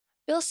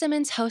Bill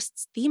Simmons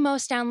hosts the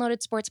most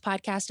downloaded sports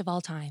podcast of all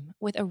time,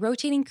 with a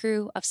rotating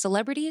crew of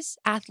celebrities,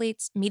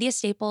 athletes, media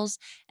staples,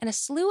 and a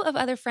slew of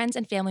other friends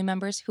and family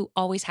members who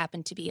always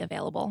happen to be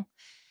available.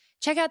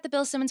 Check out the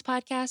Bill Simmons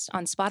podcast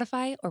on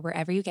Spotify or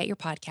wherever you get your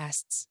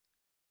podcasts.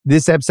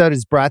 This episode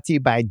is brought to you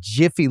by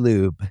Jiffy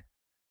Lube.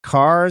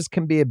 Cars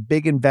can be a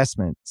big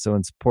investment, so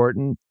it's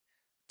important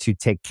to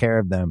take care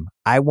of them.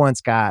 I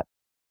once got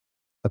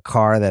a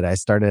car that I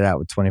started out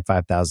with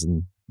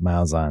 25,000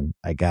 miles on.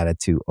 I got it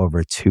to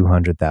over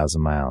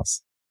 200,000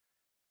 miles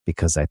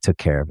because I took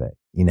care of it.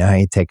 You know how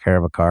you take care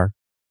of a car?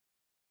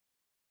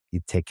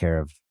 You take care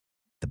of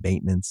the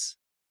maintenance,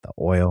 the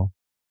oil,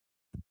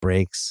 the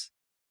brakes,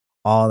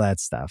 all that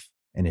stuff.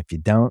 And if you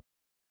don't,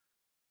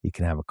 you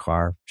can have a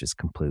car just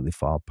completely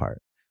fall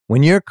apart.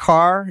 When your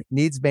car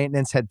needs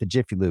maintenance, head to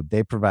Jiffy Lube.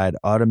 They provide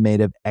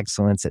automotive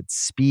excellence at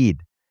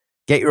speed.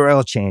 Get your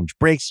oil change,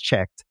 brakes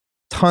checked,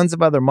 tons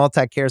of other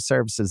multi-care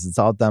services. It's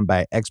all done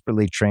by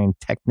expertly trained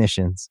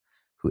technicians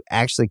who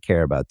actually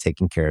care about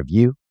taking care of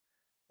you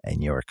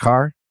and your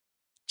car.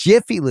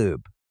 Jiffy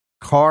Lube,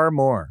 car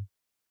more.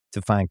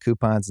 To find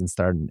coupons and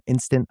start an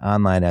instant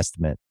online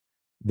estimate,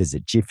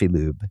 visit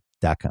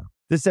jiffylube.com.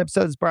 This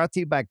episode is brought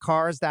to you by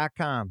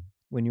Cars.com.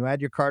 When you add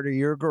your car to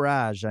your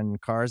garage on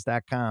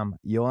Cars.com,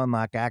 you'll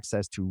unlock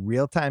access to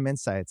real-time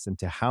insights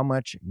into how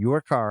much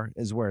your car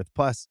is worth.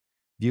 Plus,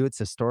 view its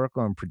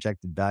historical and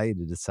projected value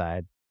to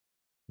decide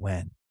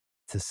when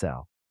to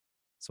sell.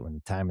 So when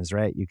the time is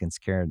right, you can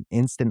secure an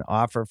instant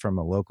offer from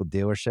a local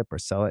dealership or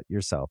sell it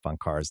yourself on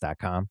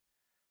Cars.com.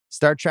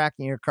 Start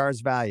tracking your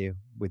car's value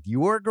with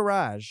your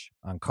garage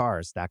on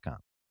Cars.com.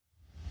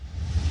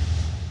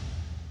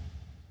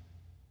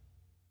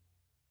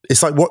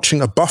 It's like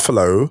watching a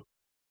buffalo,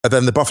 and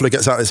then the buffalo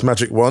gets out its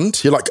magic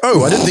wand. You're like,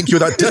 oh, I didn't think you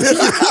were that dead.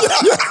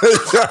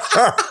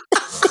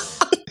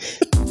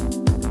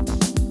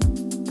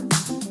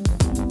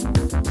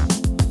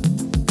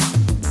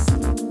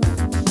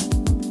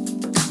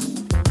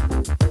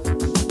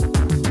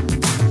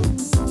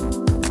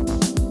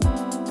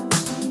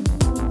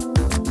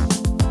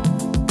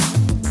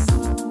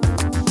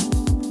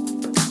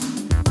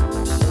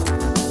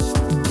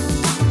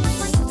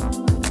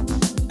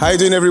 How you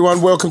doing,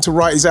 everyone? Welcome to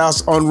Wrighty's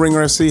House on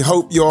Ringer FC.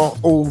 Hope you're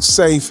all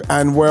safe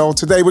and well.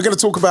 Today, we're going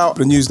to talk about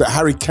the news that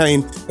Harry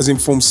Kane has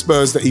informed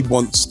Spurs that he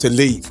wants to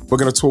leave. We're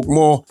going to talk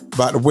more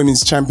about the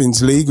Women's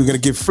Champions League. We're going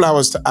to give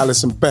flowers to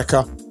Alisson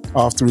Becker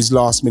after his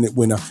last-minute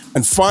winner.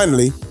 And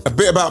finally, a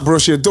bit about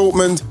Borussia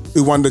Dortmund,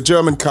 who won the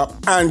German Cup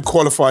and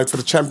qualified for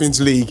the Champions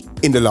League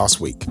in the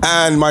last week.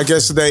 And my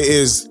guest today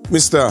is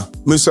Mr.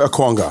 Musa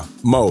Okwonga.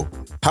 Mo,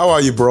 how are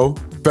you, bro?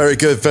 Very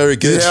good, very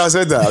good. Yeah, I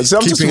said that. So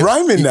I'm just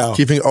rhyming now.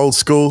 Keeping it old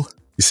school.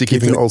 You see,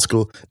 keeping it old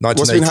school. 1980s.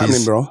 What's been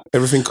happening, bro?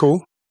 Everything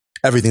cool?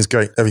 Everything's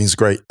great. Everything's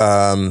great.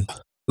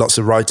 Lots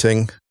of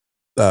writing,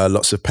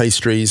 lots of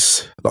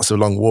pastries, lots of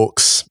long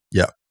walks.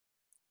 Yeah.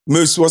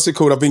 Moose, what's it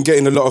called? I've been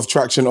getting a lot of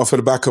traction off of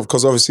the back of,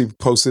 because obviously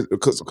posted,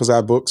 because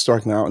our book,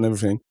 Striking Out and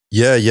everything.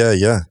 Yeah.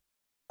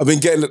 I've been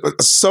getting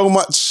so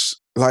much,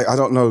 like, I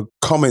don't know,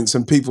 comments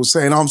and people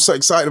saying, oh, I'm so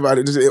excited about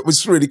it. It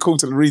was really cool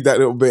to read that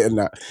little bit and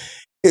that.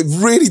 It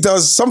really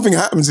does. Something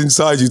happens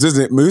inside you,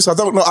 doesn't it, Moose? I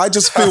don't know. I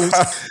just feel,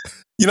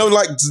 you know,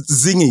 like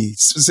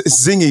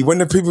zingy when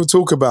the people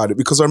talk about it.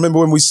 Because I remember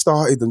when we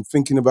started and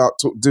thinking about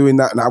doing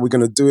that and how we're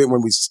going to do it,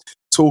 when we're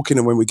talking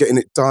and when we're getting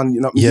it done, you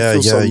know, you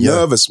feel so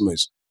nervous,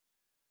 Moose.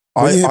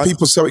 When you hear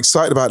people so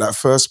excited about that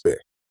first bit.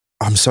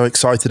 I'm so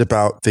excited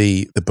about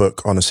the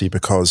book, honestly,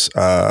 because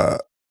like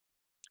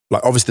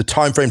obviously the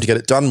time frame to get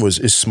it done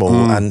is small,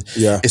 and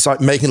it's like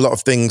making a lot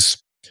of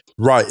things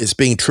right. It's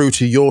being true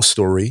to your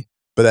story,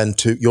 but then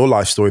to your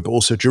life story, but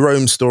also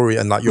Jerome's story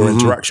and like your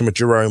interaction with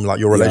Jerome, like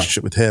your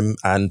relationship with him,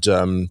 and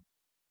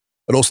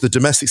also the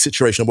domestic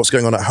situation of what's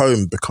going on at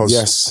home,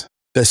 because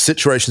there's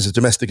situations of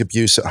domestic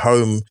abuse at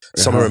home.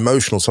 Some are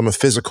emotional, some are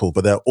physical,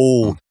 but they're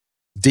all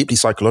deeply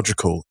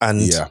psychological.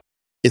 And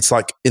it's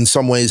like in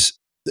some ways,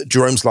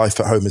 Jerome's life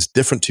at home is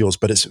different to yours,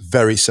 but it's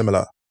very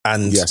similar.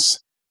 And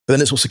but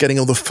then it's also getting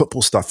all the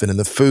football stuff in and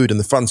the food and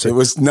the fun. So it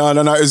was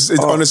It's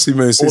honestly,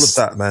 Moose, all of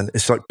that, man.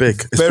 It's like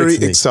big. It's very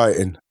big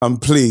exciting. I'm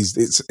pleased.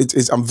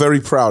 It's. I'm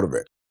very proud of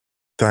it.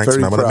 Thanks,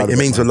 man. It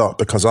means a lot,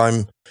 because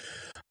I've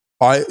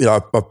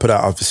put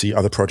out obviously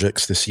other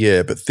projects this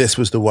year, but this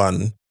was the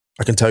one,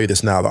 I can tell you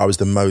this now, that I was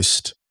the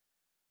most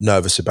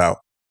nervous about,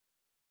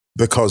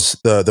 because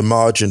the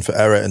margin for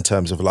error in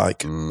terms of like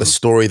the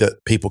story that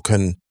people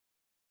can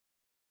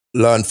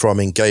learn from,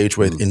 engage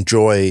with,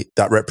 enjoy,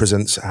 that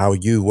represents how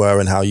you were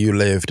and how you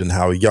lived and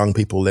how young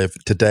people live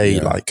today.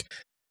 Like,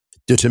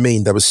 do you know what I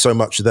mean? There was so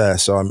much there.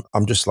 So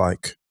I'm just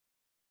like,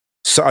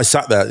 so I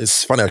sat there.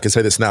 It's funny, I can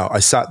say this now.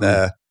 I sat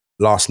there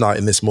last night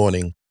and this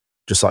morning,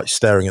 just like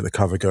staring at the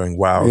cover going,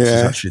 wow,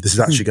 this is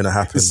actually going to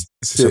happen.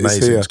 It's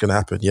amazing. It's going to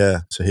happen.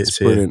 Yeah. So it's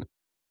brilliant.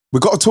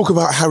 We've got to talk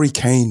about Harry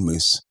Kane,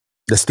 Moose.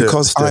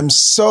 Because I'm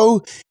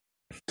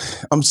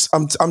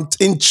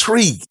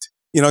intrigued,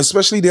 you know,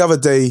 especially the other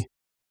day,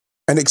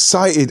 and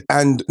excited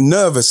and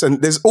nervous.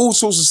 And there's all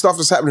sorts of stuff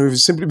that's happening with it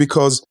simply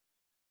because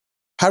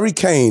Harry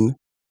Kane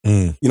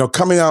You know,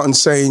 coming out and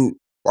saying,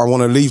 I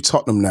want to leave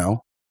Tottenham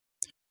now.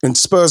 And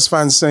Spurs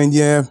fans saying,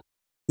 yeah,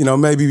 you know,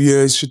 maybe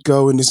he should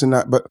go and this and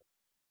that. But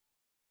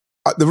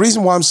the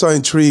reason why I'm so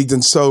intrigued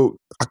and so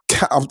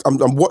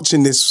I'm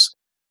watching this,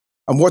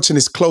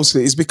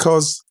 closely is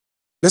because,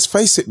 let's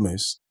face it,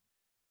 Moose,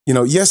 you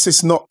know, yes,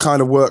 it's not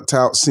kind of worked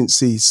out since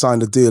he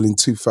signed a deal in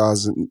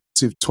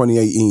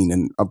 2018,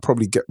 and I'll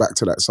probably get back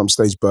to that at some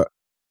stage, but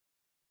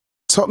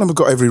Tottenham have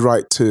got every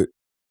right to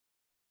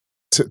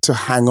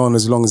hang on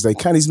as long as they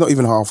can. He's not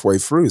even halfway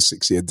through a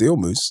 6-year deal,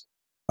 Moose.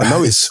 I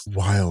know it's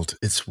wild.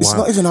 It's wild. It's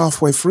not even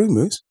halfway through,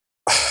 Moose.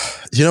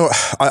 You know,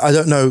 I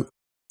don't know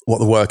what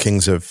the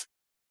workings of,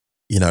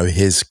 you know,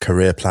 his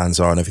career plans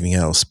are and everything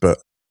else,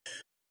 but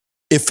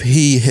if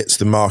he hits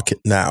the market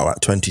now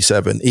at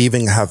 27,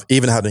 even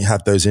having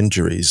had those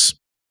injuries,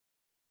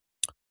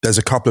 there's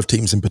a couple of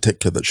teams in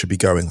particular that should be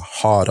going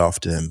hard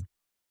after him.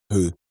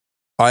 Who?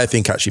 I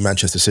think actually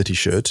Manchester City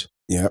should.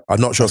 Yeah. I'm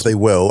not sure if they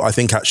will. I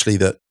think actually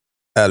that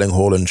Erling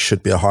Haaland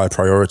should be a higher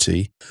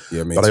priority.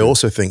 Yeah, but I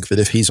also think that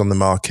if he's on the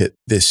market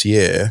this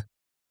year,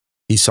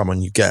 he's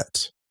someone you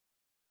get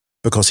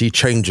because he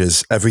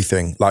changes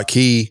everything. Like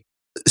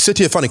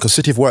City are funny because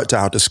City have worked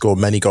out how to score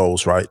many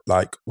goals, right?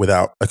 Like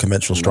without a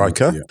conventional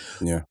striker.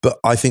 Yeah. But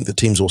I think that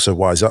teams also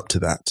wise up to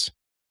that.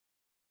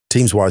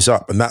 Teams wise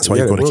up, and that's why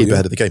you've got to keep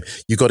ahead of the game.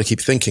 You've got to keep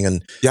thinking,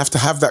 and you have to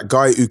have that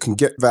guy who can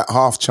get that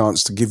half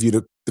chance to give you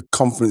the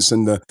confidence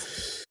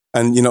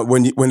and you know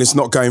when it's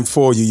not going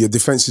for you, your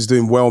defense is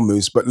doing well,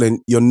 Moose, but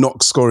then you're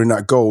not scoring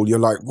that goal. You're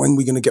like, when are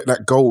we going to get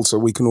that goal so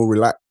we can all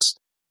relax?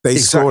 They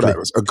score that.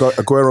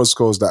 Aguero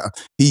scores that.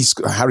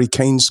 Harry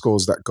Kane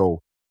scores that goal.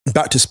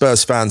 Back to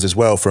Spurs fans as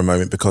well for a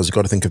moment, because you've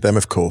got to think of them,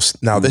 of course.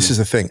 Now, this is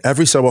the thing.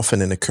 Every so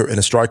often in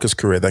a striker's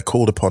career, they're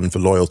called upon for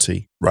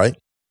loyalty, right?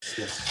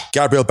 Yes.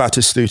 Gabriel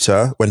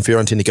Batistuta, when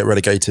Fiorentina get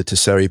relegated to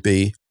Serie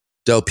B,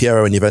 Del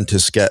Piero and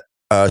Juventus get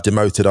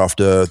demoted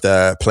after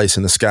their place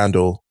in the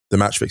scandal, the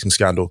match-fixing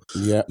scandal.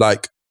 Yeah.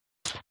 Like,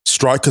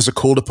 strikers are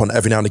called upon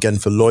every now and again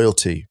for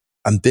loyalty.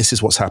 And this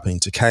is what's happening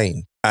to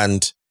Kane.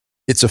 And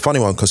it's a funny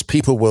one because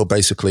people will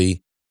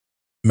basically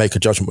make a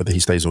judgment whether he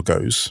stays or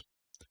goes.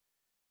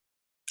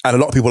 And a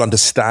lot of people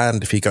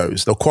understand if he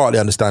goes. They'll quietly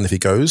understand if he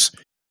goes.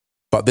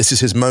 But this is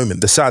his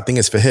moment. The sad thing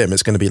is for him,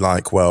 it's going to be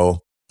like,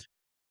 well,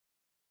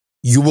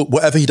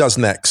 whatever he does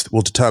next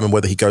will determine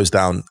whether he goes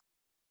down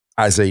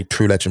as a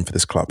true legend for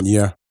this club.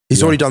 Yeah.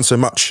 He's already done so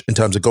much in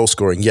terms of goal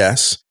scoring,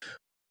 yes.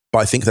 But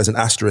I think there's an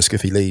asterisk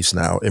if he leaves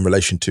now in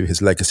relation to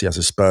his legacy as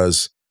a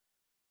Spurs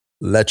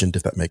legend,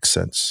 if that makes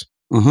sense.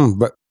 Mm-hmm.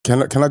 But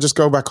can I just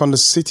go back on the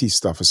City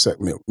stuff a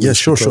sec, Mill? Yeah,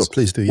 sure.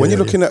 Please do. When you're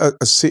looking at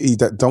a City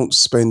that don't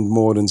spend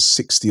more than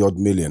 60 odd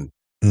million,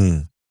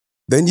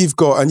 then you've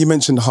got, and you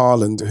mentioned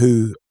Haaland,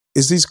 who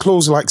is his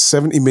clause like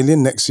 70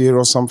 million next year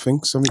or something?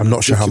 I'm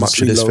not sure how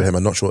much it is for him.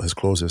 I'm not sure what his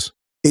clause is.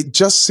 It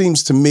just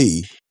seems to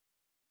me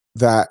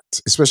that,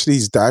 especially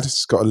his dad,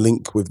 has got a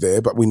link with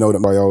there, but we know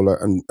that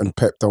Raiola and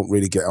Pep don't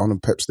really get on,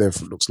 and Pep's there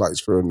looks like it's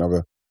for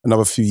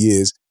another few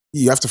years.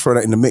 You have to throw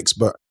that in the mix,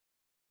 but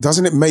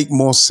doesn't it make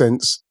more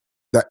sense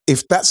that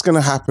if that's going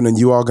to happen and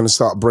you are going to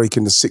start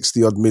breaking the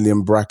 60 odd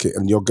million bracket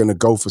and you're going to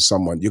go for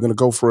someone, you're going to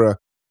go for a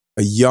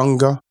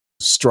younger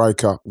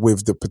striker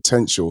with the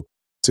potential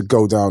to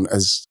go down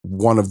as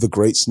one of the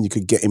greats, and you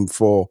could get him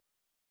for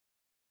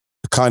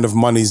the kind of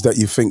monies that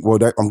you think, well,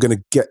 I'm going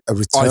to get a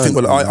return.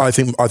 I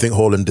think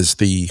Haaland is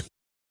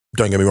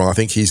don't get me wrong, I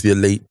think he's the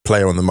elite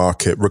player on the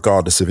market,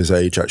 regardless of his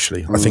age,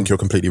 actually. I think you're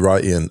completely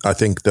right, Ian. I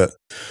think that,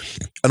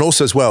 and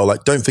also as well,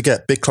 like, don't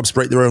forget, big clubs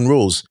break their own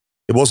rules.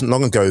 It wasn't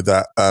long ago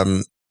that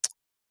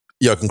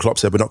Jurgen Klopp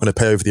said, we're not going to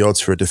pay over the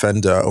odds for a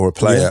defender or a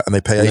player, and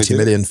they pay 80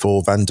 million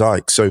for Van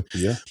Dijk. So,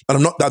 and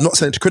I'm not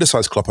saying to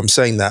criticize Klopp, I'm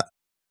saying that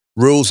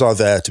rules are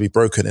there to be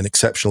broken in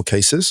exceptional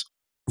cases.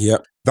 Yeah.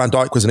 Van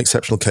Dijk was an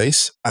exceptional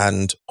case,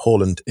 and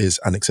Haaland is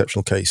an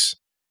exceptional case.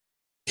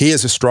 He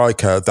is a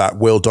striker that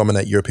will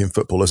dominate European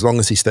football. As long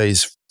as he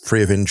stays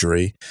free of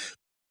injury,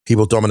 he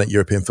will dominate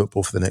European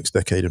football for the next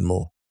decade and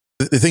more.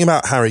 The thing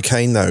about Harry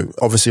Kane, though,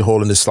 obviously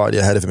Haaland is slightly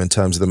ahead of him in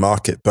terms of the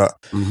market, but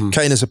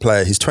Kane is a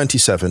player. He's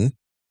 27,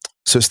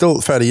 so still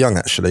fairly young,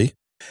 actually.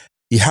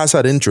 He has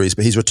had injuries,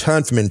 but he's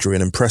returned from injury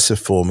in impressive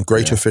form,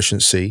 greater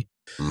efficiency.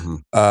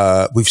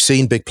 We've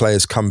seen big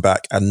players come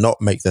back and not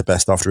make their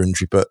best after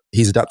injury, but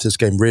he's adapted his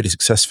game really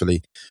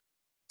successfully.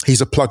 He's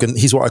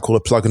what I call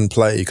a plug and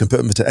play. You can put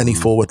him into any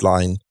forward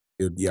line.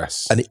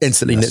 Yes. And he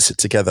instantly knits it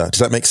together. Does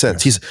that make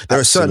sense? There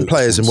are certain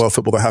players in world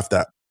football that have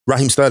that.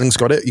 Raheem Sterling's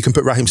got it. You can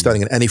put Raheem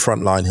Sterling in any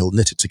front line. He'll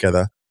knit it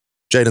together.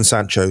 Jadon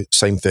Sancho,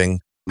 same thing.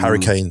 Harry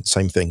Kane,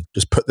 same thing.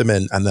 Just put them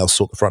in and they'll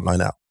sort the front line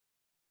out.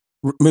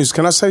 Moose,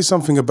 can I say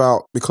something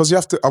about, because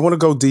I want to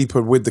go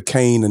deeper with the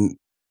Kane and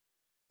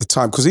the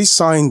time, because he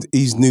signed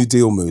his new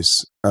deal,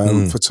 Moose,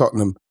 for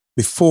Tottenham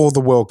before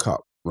the World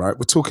Cup, right?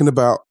 We're talking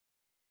about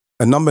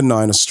a number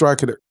 9, a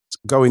striker that's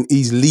going,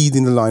 he's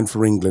leading the line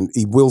for England.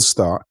 He will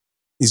start.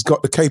 He's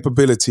got the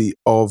capability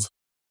of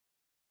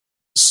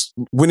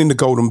winning the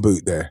Golden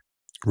Boot there.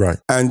 Right.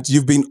 And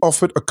you've been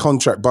offered a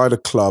contract by the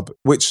club,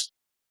 which,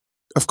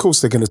 of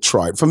course, they're going to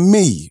try. For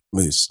me,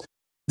 Moose,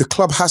 the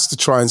club has to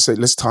try and say,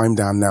 let's tie him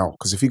down now.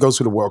 Because if he goes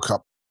to the World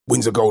Cup,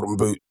 wins a golden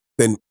boot,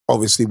 then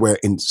obviously we're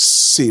in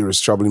serious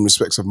trouble in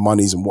respects of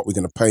monies and what we're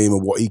going to pay him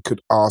and what he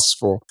could ask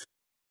for.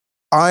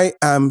 I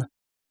am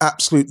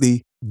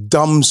absolutely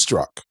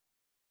dumbstruck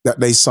that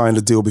they signed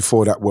a deal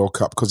before that World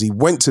Cup, because he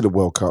went to the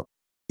World Cup,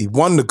 he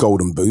won the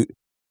golden boot,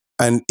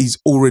 and he's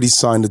already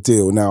signed a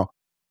deal. Now,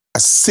 a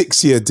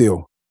 6-year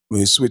deal,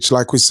 which,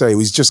 like we say,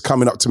 he's just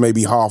coming up to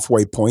maybe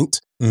halfway point.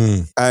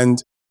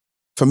 And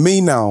for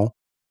me now,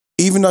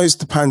 even though it's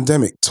the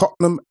pandemic,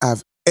 Tottenham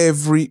have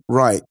every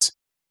right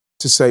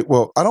to say,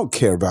 well, I don't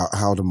care about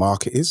how the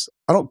market is.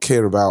 I don't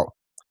care about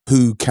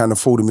who can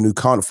afford him and who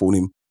can't afford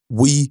him.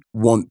 We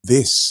want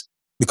this,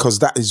 because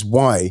that is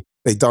why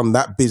they done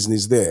that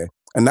business there.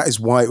 And that is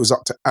why it was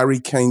up to Harry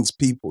Kane's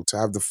people to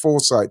have the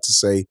foresight to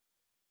say,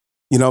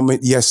 you know,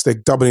 yes, they're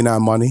doubling our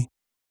money.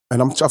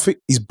 And I think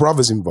his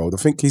brother's involved. I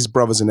think his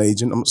brother's an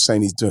agent. I'm not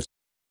saying he's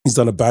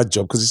done a bad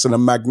job, because it's a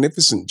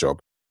magnificent job,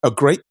 a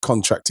great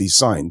contract he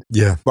signed.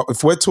 Yeah. But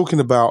if we're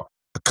talking about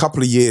a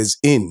couple of years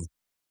in,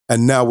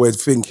 and now we're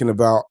thinking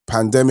about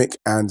pandemic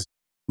and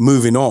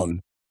moving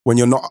on, when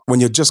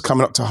you're just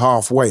coming up to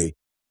halfway,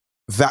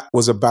 that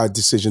was a bad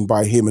decision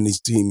by him and his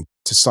team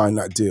to sign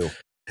that deal.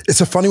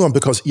 It's a funny one,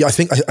 because I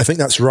think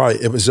that's right.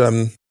 It was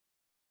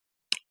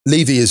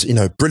Levy is,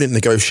 brilliant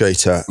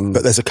negotiator,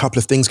 but there's a couple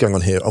of things going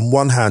on here. On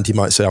one hand, he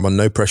might say, I'm on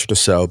no pressure to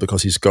sell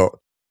because he's got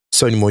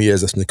so many more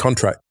years left in the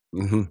contract.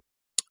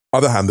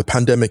 Other hand, the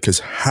pandemic has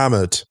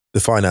hammered the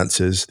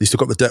finances. He's still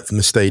got the debt from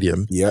the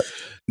stadium. Yep.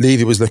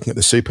 Levy was looking at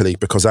the Super League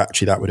because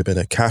actually that would have been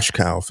a cash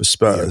cow for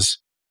Spurs.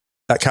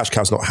 That cash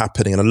cow's not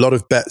happening. And a lot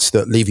of bets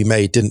that Levy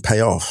made didn't pay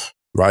off,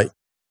 right?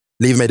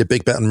 Levy made a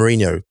big bet on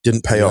Mourinho,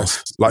 didn't pay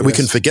off. We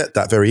can forget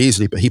that very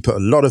easily, but he put a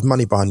lot of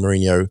money behind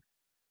Mourinho.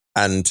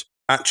 And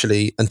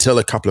actually, until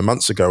a few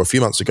months ago,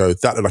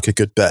 that looked like a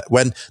good bet.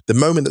 When the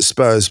moment that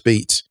Spurs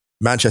beat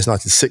Manchester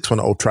United 6-1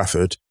 at Old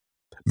Trafford,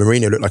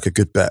 Mourinho looked like a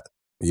good bet.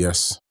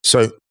 Yes.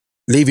 So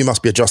Levy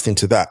must be adjusting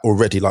to that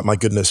already. Like, my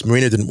goodness,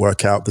 Mourinho didn't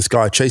work out. This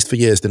guy I chased for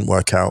years didn't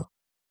work out.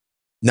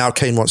 Now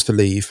Kane wants to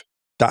leave.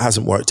 That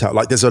hasn't worked out.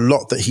 Like, there's a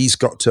lot that he's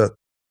got to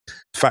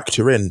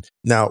factor in.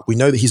 Now, we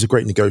know that he's a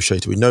great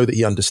negotiator. We know that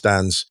he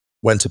understands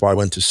when to buy,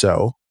 when to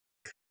sell.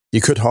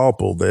 You could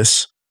hardball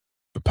this,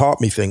 but part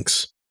of me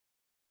thinks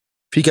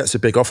if he gets a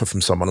big offer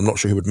from someone, I'm not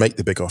sure who would make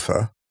the big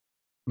offer.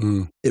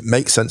 It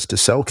makes sense to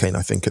sell Kane,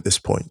 I think, at this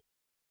point.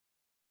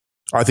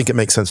 I think it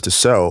makes sense to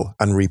sell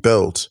and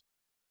rebuild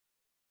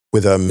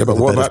with but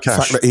what about the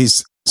fact that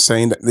he's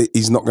saying that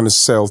he's not going to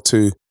sell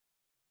to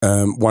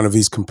one of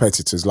his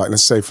competitors? Like,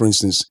 let's say, for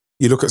instance,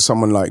 you look at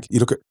someone like you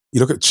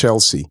look at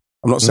Chelsea.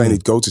 I'm not saying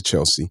he'd go to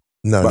Chelsea.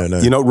 No.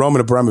 Roman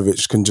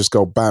Abramovich can just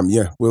go, bam,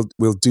 yeah,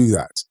 we'll do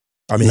that.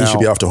 I mean, he should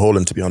be after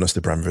Haaland, to be honest,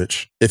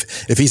 Abramovich.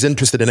 If he's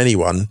interested in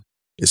anyone,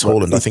 it's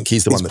Haaland. I think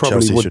he's the one that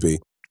Chelsea would be.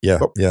 Yeah,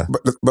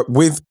 But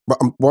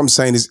what I'm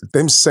saying is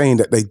them saying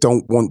that they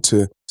don't want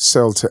to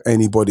sell to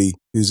anybody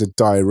who's a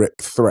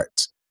direct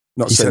threat.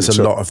 He says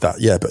a lot of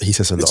that. Yeah, but he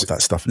says a lot of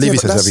that stuff. Levy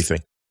says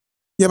everything.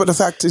 Yeah, but the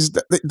fact is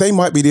that they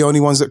might be the only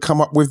ones that come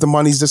up with the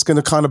monies that's going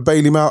to kind of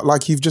bail him out,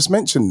 like you've just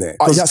mentioned there.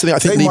 That's the thing. I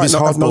think Levy's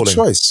hardballing. No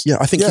choice. Yeah,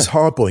 I think he's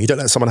hardballing. You don't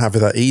let someone have it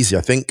that easy.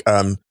 I think.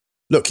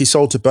 Look, he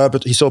sold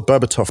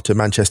Berbatov to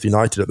Manchester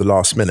United at the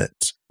last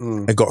minute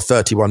and got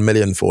 31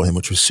 million for him,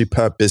 which was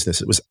superb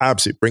business. It was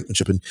absolute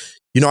brinkmanship, and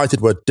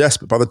United were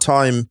desperate. By the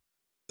time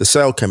the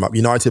sale came up,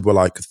 United were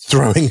like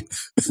throwing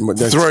money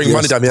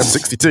down the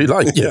M62.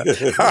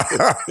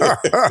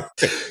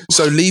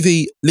 So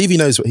Levy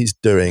knows what he's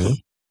doing,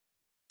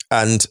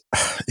 and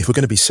if we're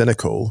going to be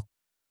cynical,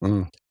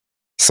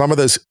 some of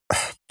those,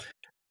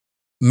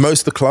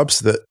 most of the clubs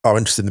that are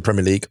interested in the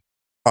Premier League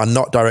are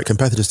not direct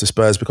competitors to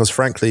Spurs, because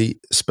frankly,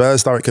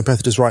 Spurs' direct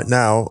competitors right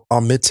now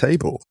are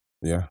mid-table.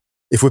 Yeah.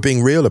 If we're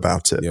being real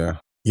about it. Yeah.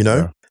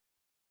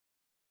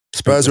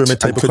 Spurs are a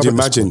mid-table club.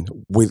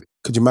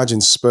 Could you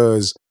imagine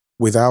Spurs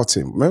without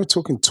him? We're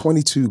talking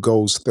 22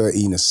 goals,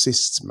 13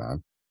 assists,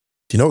 man.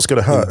 Do you know what's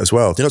going to hurt as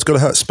well? Do you know what's going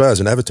to hurt Spurs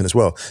and Everton as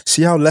well?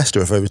 See how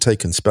Leicester have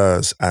overtaken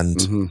Spurs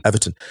and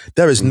Everton.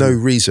 There is no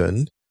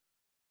reason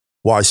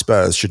why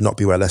Spurs should not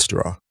be where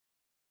Leicester are.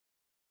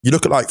 You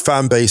look at like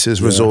fan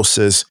bases,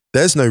 resources.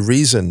 There's no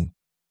reason,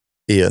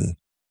 Ian.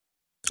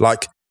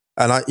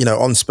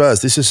 On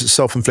Spurs, this is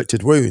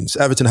self-inflicted wounds.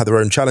 Everton had their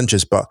own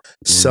challenges, but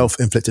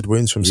self-inflicted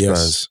wounds from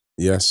Spurs.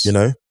 Yes.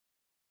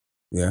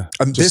 Yeah.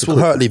 And this will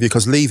hurt Levy,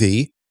 because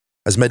Levy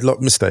has made a lot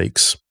of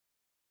mistakes.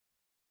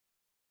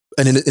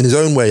 And in his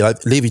own way,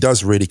 Levy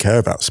does really care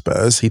about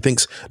Spurs. He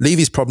thinks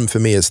Levy's problem for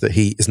me is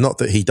not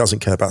that he doesn't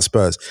care about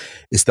Spurs.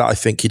 It's that I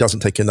think he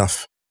doesn't take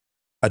enough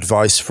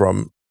advice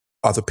from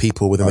other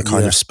people within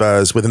the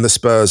Spurs, within the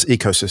Spurs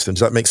ecosystem.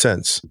 Does that make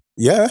sense?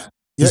 Yeah.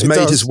 He's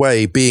made his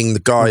way being the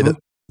guy that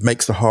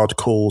makes the hard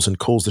calls and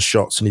calls the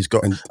shots, and he's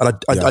got,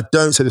 I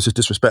don't say this as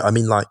disrespect. I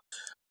mean,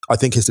 I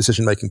think his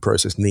decision-making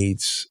process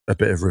needs a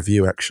bit of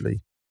review,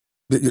 actually.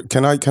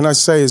 Can I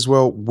say as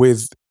well,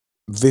 with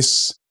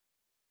this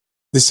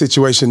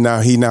situation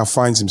he now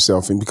finds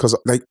himself in, because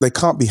they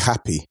can't be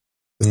happy,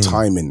 the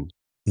timing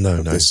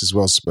of this as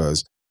well,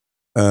 Spurs.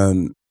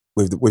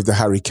 with the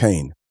Harry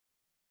Kane.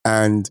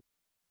 And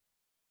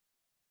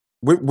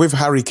with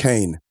Harry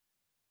Kane,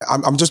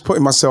 I'm just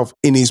putting myself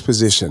in his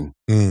position,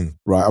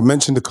 right? I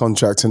mentioned the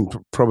contract, and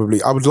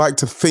probably I'd like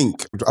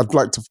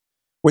to,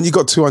 when you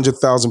got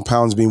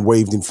 £200,000 being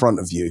waved in front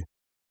of you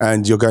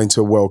and you're going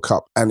to a World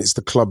Cup and it's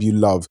the club you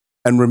love,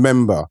 and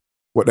remember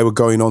what they were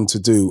going on to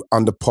do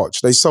under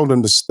Poch. They sold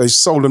them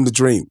the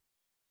dream.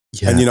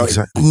 Yeah, and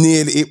exactly.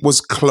 It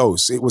was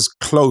close. It was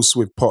close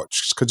with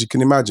Poch, because you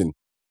can imagine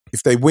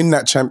if they win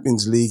that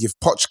Champions League, if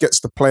Poch gets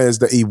the players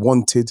that he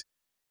wanted,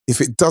 if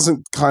it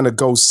doesn't kind of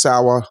go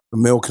sour, the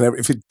milk and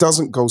everything, if it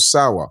doesn't go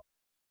sour,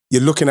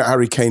 you're looking at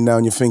Harry Kane now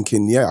and you're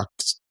thinking,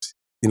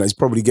 he's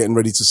probably getting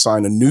ready to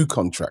sign a new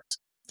contract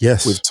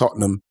with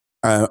Tottenham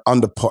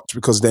under Poch,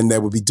 because then they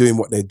will be doing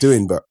what they're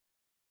doing. But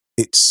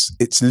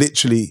it's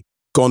literally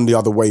gone the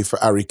other way for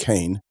Harry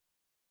Kane.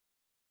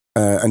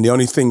 And the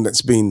only thing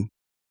that's been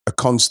a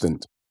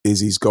constant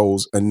is his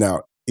goals and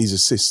now his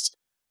assists.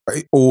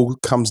 It all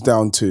comes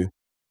down to,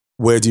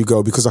 where do you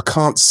go? Because I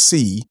can't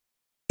see,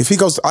 if he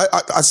goes,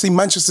 I see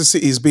Manchester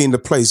City as being the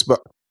place,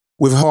 but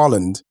with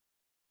Haaland,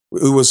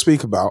 who we'll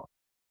speak about,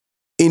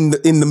 in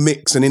the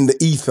mix and in the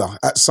ether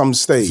at some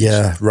stage.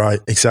 Yeah, right,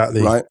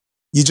 exactly. Right?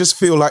 You just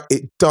feel like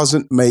it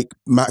doesn't make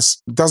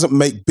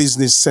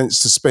business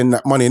sense to spend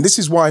that money. And this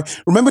is why,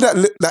 remember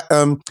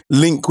that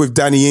link with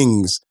Danny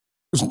Ings,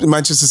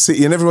 Manchester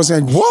City, and everyone's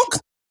saying, what?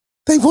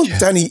 They want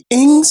Danny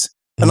Ings?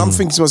 And I'm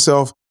thinking to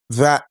myself,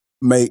 that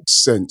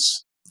makes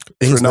sense.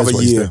 Ings for another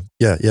year.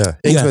 Yeah.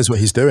 Ings knows what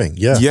he's doing.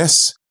 Yeah.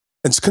 Yes.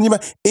 And can you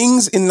imagine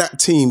Ings in that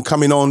team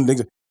coming on?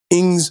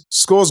 Ings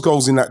scores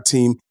goals in that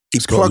team. He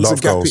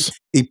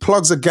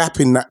plugs a gap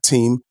in that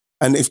team.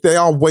 And if they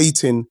are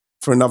waiting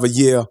for another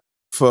year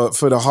for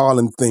the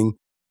Haaland thing,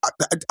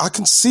 I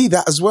can see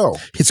that as well.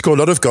 He'd score a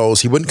lot of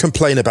goals. He wouldn't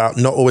complain about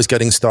not always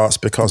getting starts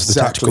because of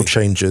the tactical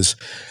changes.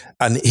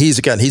 And he's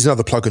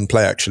another plug and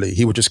play, actually.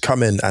 He would just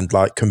come in and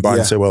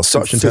combine so well.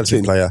 Such an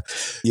intelligent player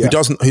who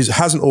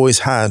hasn't always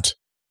had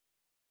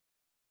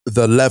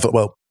the level.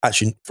 Well,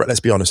 actually, let's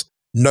be honest.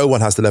 No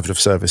one has the level of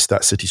service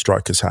that City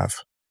strikers have.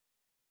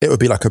 It would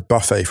be like a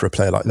buffet for a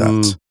player like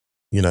that,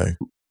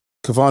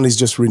 Cavani's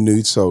just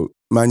renewed, so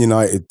Man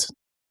United,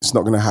 it's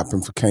not going to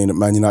happen for Kane at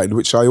Man United,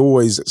 which I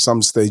always at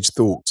some stage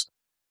thought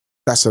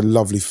that's a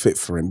lovely fit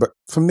for him. But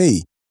for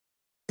me,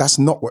 that's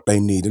not what they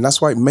need. And that's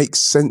why it makes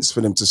sense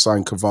for them to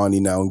sign Cavani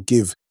now and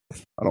give,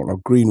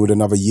 Greenwood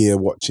another year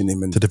watching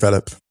him. And to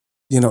develop.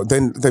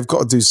 Then they've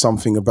got to do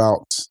something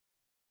about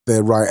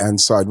their right-hand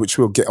side, which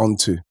we'll get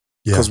onto,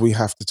 because we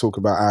have to talk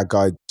about our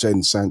guy,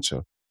 Jadon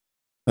Sancho.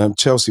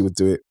 Chelsea would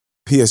do it.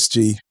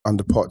 PSG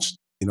under Poch,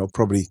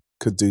 probably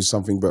could do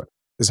something. But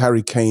there's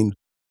Harry Kane.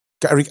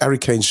 Harry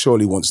Kane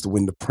surely wants to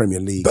win the Premier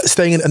League. But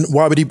staying in, and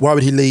why would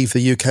he leave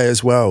the UK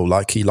as well?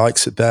 Like, he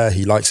likes it there.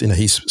 He likes,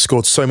 he's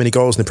scored so many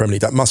goals in the Premier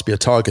League. That must be a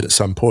target at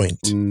some point.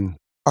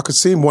 I could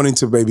see him wanting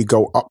to maybe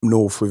go up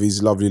north with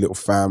his lovely little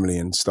family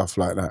and stuff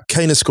like that.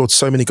 Kane has scored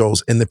so many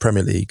goals in the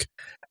Premier League.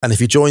 And if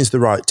he joins the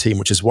right team,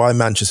 which is why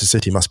Manchester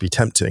City must be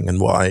tempting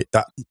and why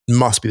that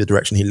must be the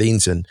direction he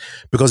leans in.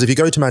 Because if you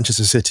go to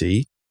Manchester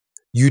City,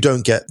 you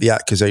don't get the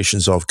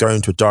accusations of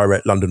going to a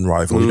direct London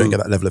rival. You don't get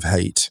that level of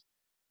hate.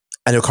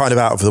 And you're kind of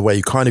out of the way.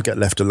 You kind of get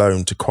left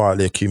alone to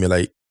quietly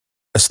accumulate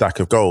a stack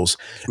of goals.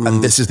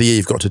 And this is the year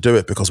you've got to do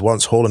it, because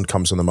once Haaland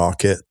comes on the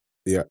market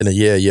in a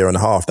year and a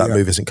half, that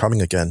move isn't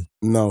coming again.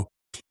 No.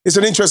 It's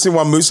an interesting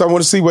one, Moose. I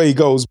want to see where he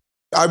goes.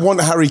 I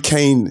want Harry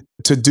Kane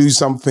to do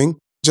something,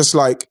 just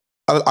like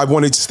I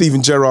wanted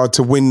Steven Gerrard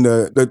to win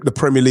the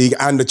Premier League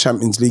and the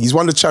Champions League. He's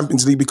won the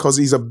Champions League because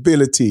his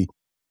ability,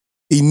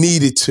 he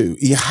needed to.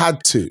 He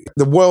had to.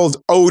 The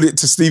world owed it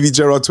to Stevie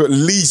Gerrard to at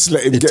least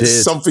let him get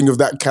something of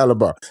that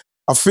caliber.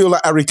 I feel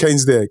like Harry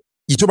Kane's there.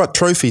 You talk about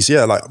trophies,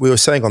 like we were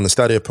saying on the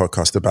Stadio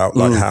podcast about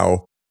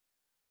how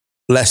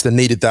Leicester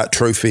needed that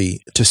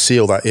trophy to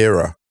seal that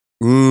era.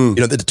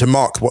 To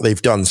mark what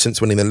they've done since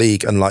winning the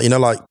league. And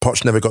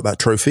Poch never got that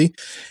trophy.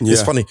 Yeah.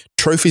 It's funny.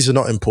 Trophies are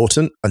not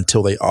important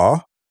until they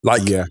are.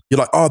 You're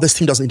like, oh, this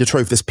team doesn't need a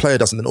trophy. This player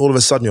doesn't. And all of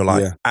a sudden you're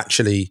like,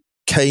 actually,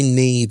 Kane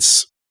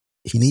needs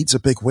a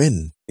big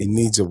win. He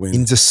needs a win. He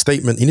needs a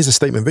statement. He needs a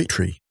statement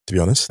victory, to be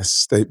honest. A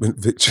statement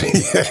victory.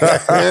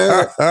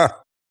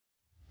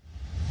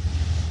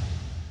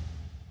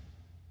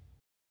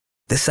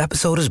 This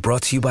episode is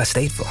brought to you by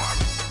State Farm.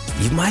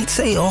 You might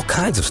say all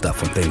kinds of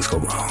stuff when things go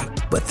wrong,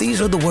 but these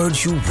are the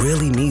words you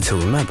really need to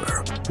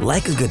remember.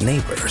 Like a good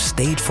neighbor,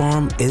 State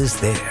Farm is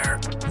there.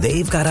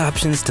 They've got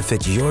options to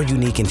fit your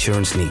unique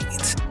insurance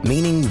needs,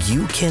 meaning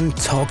you can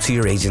talk to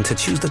your agent to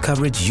choose the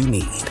coverage you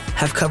need,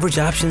 have coverage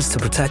options to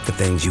protect the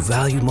things you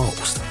value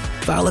most,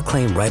 file a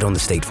claim right on the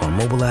State Farm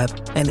mobile app,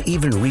 and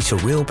even reach a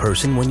real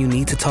person when you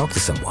need to talk to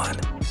someone.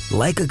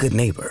 Like a good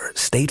neighbor,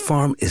 State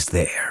Farm is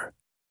there.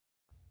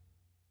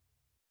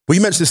 Well,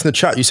 you mentioned this in the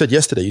chat. You said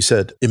yesterday,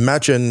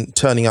 imagine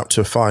turning up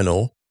to a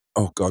final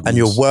and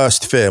your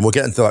worst fear, and we'll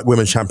get into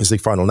Women's Champions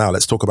League final now.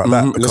 Let's talk about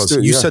that, because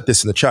you said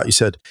this in the chat. You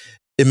said,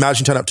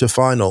 imagine turning up to a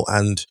final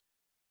and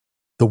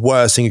the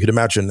worst thing you could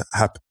imagine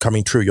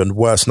coming true, your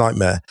worst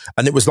nightmare.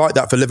 And it was like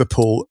that for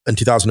Liverpool in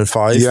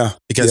 2005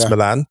 against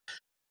Milan.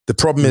 The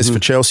problem is for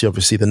Chelsea,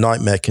 obviously, the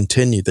nightmare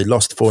continued. They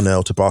lost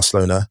 4-0 to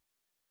Barcelona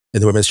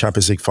in the Women's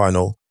Champions League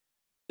final.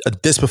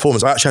 This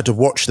performance, I actually had to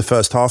watch the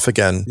first half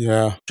again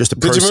just to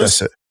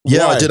process it.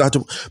 Yeah, Why? I did.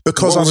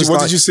 Because what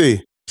did you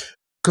see?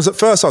 Because at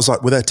first I was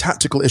like, were there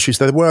tactical issues?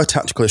 There were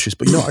tactical issues,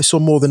 but you know what I saw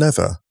more than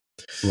ever?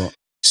 What?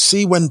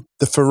 See when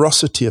the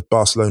ferocity of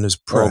Barcelona's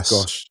press.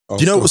 Oh, gosh. Do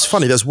you know what was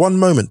funny? There's one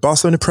moment,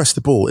 Barcelona pressed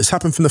the ball. It's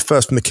happened from the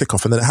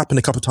kickoff, and then it happened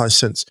a couple of times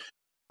since.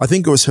 I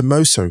think it was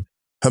Hermoso.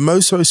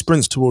 Hermoso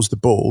sprints towards the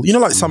ball. You know,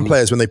 like some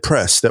players, when they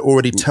press, they're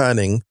already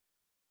turning.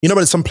 You know,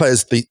 when some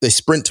players, they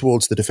sprint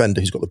towards the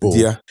defender who's got the ball.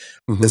 Yeah.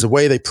 There's a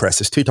way they press.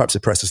 There's two types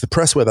of press. There's the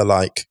press where they're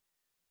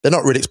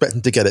not really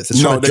expecting to get it.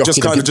 They're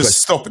just kind of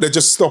They're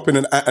just stopping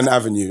an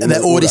avenue. And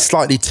they're already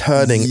slightly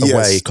turning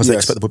away because they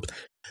expect the ball.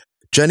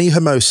 Jenny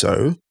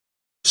Hermoso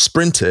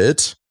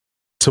sprinted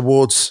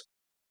towards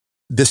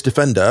this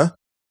defender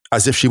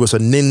as if she was a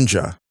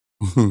ninja.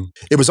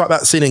 It was like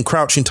that scene in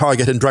Crouching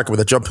Tiger, Hidden Dragon where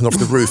they're jumping off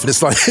the roof, and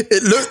it's like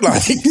it looked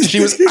like she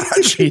was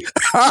actually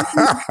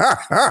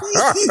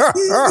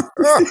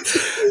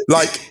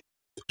like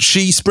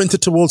she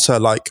sprinted towards her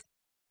like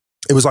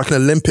it was like an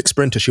Olympic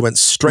sprinter. She went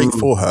straight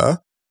for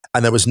her,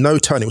 and there was no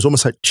turning. It was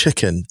almost like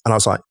chicken, and I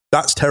was like,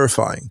 "That's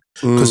terrifying."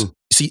 Because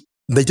see,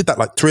 they did that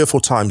like 3 or 4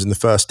 times in the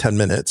first 10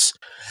 minutes,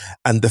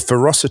 and the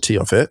ferocity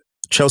of it.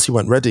 Chelsea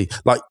weren't ready.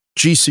 Like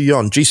Ji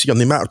Su-yeon,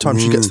 the amount of time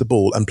she gets the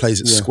ball and plays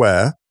it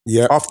square.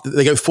 Yeah. After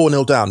they go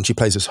 4-0 down, she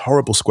plays this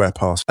horrible square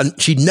pass. And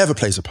she never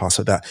plays a pass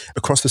like that.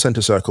 Across the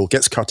centre circle,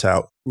 gets cut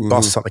out,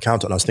 Barca's at the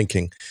counter. And I was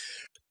thinking,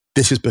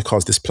 this is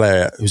because this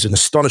player, who's an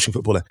astonishing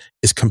footballer,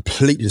 is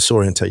completely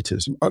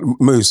disorientated.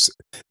 Moose,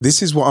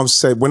 this is what I'm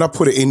saying. When I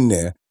put it in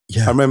there,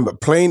 I remember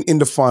playing in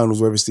the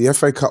finals, whether it's the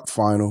FA Cup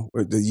final,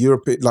 the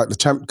European, like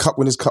the Cup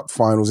Winners' Cup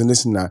finals and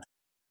this and that,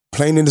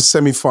 playing in the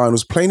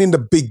semi-finals, playing in the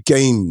big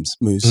games,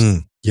 Moose.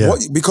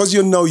 Because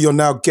you know you're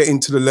now getting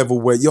to the level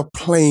where you're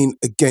playing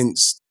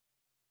against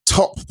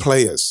top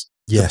players,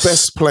 the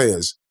best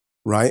players,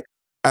 right?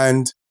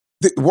 And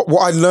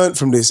what I learned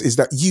from this is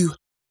that you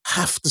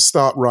have to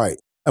start right.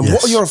 And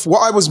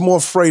what I was more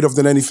afraid of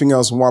than anything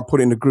else, and why I put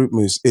it in the group,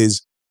 Moose,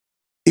 is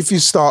if you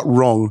start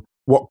wrong,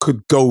 what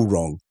could go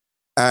wrong?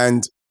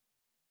 And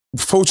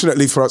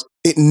fortunately for us,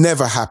 it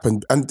never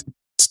happened. And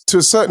to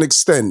a certain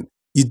extent,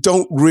 you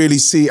don't really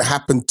see it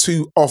happen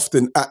too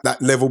often at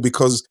that level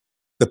because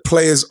the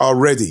players are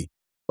ready.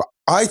 But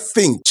I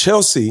think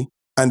Chelsea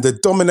and the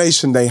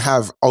domination they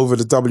have over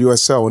the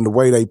WSL and the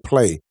way they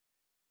play,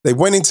 they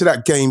went into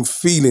that game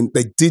feeling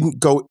they didn't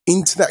go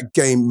into that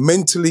game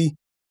mentally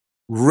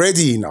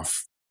ready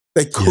enough.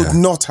 They could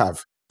not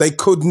have. They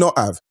could not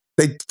have.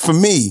 For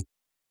me,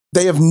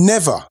 they have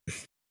never.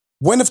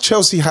 When have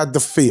Chelsea had the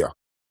fear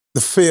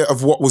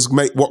of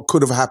what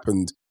could have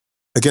happened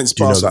against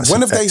Barcelona?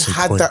 When have they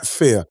had that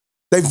fear?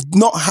 They've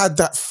not had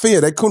that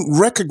fear. They couldn't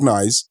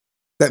recognize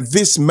that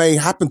this may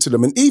happen to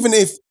them. And even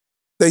if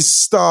they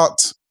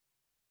start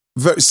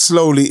very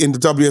slowly in the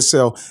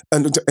WSL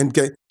and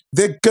get,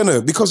 they're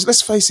gonna, because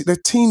let's face it, their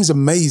team's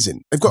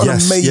amazing. They've got an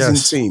amazing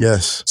team.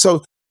 Yes.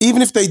 So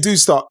even if they do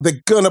start,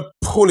 they're gonna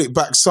pull it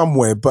back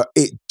somewhere. But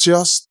it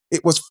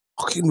was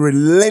fucking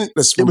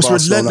relentless from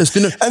Barcelona. It was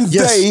relentless. And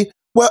they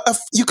were,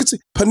 you could see,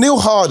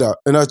 Pernille Harder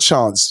and her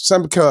chance,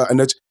 Sam Kerr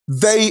and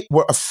they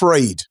were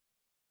afraid.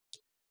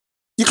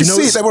 You can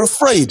see it, they were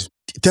afraid.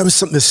 There was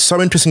something that's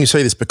so interesting you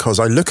say this because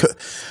I look at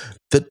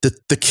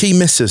the key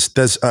misses.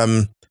 There's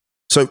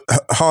so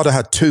Harder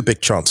had 2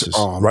 big chances.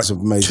 Oh, right? It was an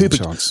amazing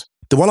chance.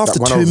 The one after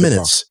 2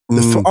 minutes,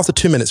 after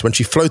 2 minutes when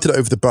she floated it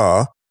over the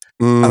bar,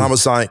 and I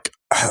was like,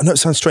 I know it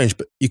sounds strange,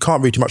 but you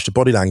can't read too much to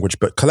body language,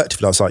 but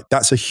collectively I was like,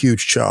 that's a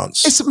huge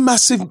chance. It's a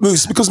massive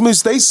Moose because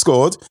Moose, they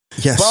scored.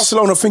 Yes.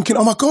 Barcelona thinking,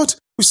 oh my God,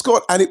 we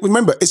scored. And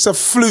remember, it's a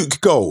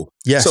fluke goal.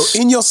 Yes. So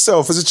in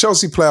yourself, as a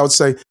Chelsea player, I would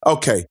say,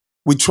 okay,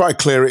 we tried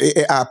clear it,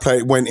 it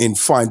outplayed, it went in,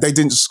 fine. They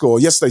didn't score.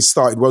 Yes, they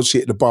started well, she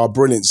hit the bar,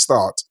 brilliant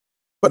start.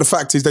 But the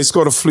fact is they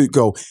scored a fluke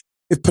goal.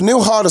 If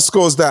Pernille Harder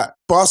scores that,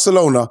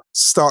 Barcelona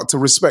start to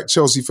respect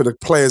Chelsea for the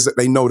players that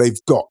they know they've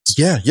got.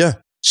 Yeah, yeah.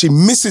 She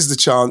misses the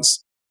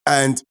chance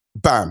and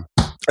bam.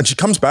 And she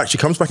comes back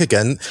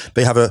again.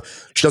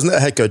 She doesn't let her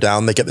head go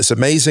down. They get this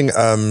amazing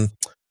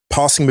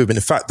passing movement.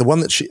 In fact, the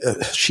one that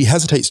she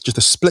hesitates just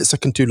a split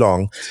second too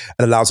long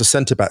and allows a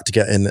centre-back to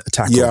get in a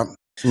tackle. Yeah.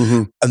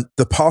 Mm-hmm. And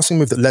the passing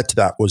move that led to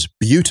that was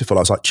beautiful.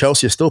 I was like,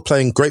 Chelsea are still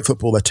playing great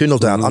football. They're 2-0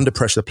 down, under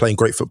pressure, they're playing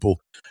great football.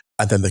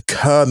 And then the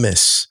Kerr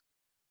miss.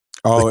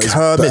 Oh, it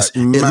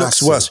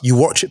looks worse. You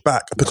watch it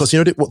back because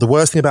you know what the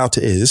worst thing about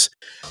it is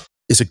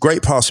a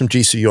great pass from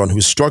Ji Su-yeon, who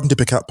was struggling to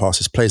pick up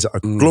passes, plays a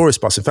glorious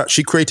pass. In fact,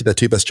 she created their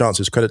 2 best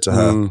chances. Credit to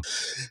her.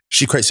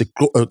 She creates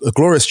a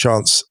glorious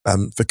chance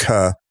for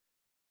Kerr,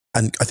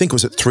 and I think it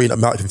was at 3-0,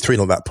 might have been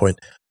 3-0 at that point.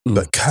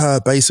 But Kerr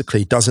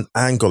basically doesn't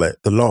angle it,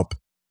 the lob.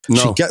 No.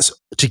 She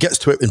gets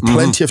to it in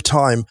plenty of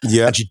time,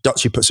 and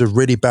she puts a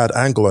really bad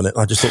angle on it.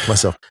 And I just thought to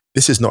myself,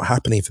 this is not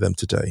happening for them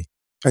today.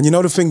 And you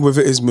know the thing with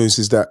it is, Moose,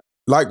 is that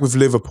like with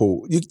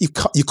Liverpool,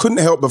 you couldn't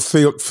help but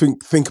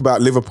think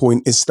about Liverpool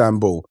in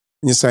Istanbul,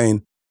 and you're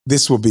saying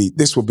this will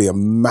be a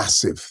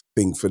massive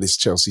thing for this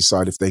Chelsea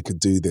side if they could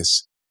do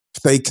this,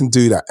 if they can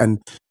do that. And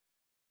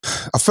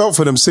I felt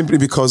for them simply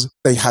because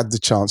they had the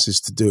chances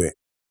to do it.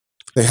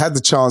 They had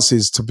the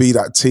chances to be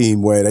that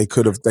team where they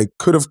could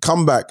have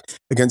come back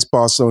against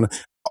Barcelona.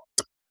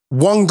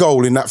 One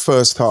goal in that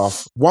first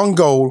half, one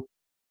goal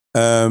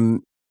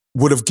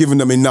would have given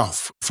them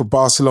enough for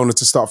Barcelona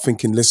to start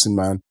thinking, listen,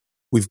 man,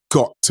 we've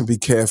got to be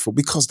careful,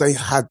 because they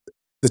had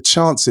the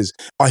chances.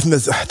 I think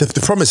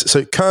the problem is,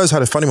 so Kerr's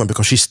had a funny one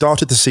because she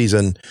started the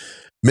season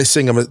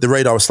missing, and the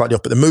radar was slightly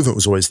off, but the movement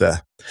was always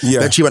there. Yeah,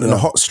 then she went on a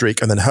hot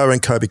streak, and then her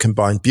and Kirby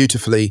combined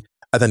beautifully,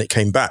 and then it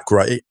came back,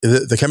 right?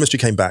 The chemistry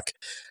came back.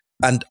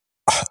 And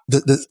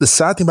the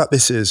sad thing about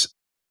this is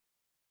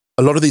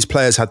a lot of these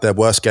players had their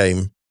worst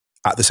game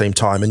at the same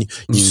time. And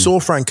you saw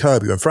Fran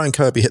Kirby, when Fran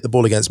Kirby hit the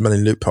ball against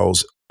Melanie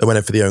loopholes and went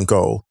in for the own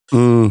goal,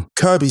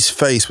 Kirby's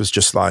face was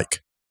just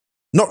like,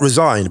 not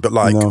resigned, but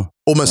like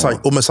almost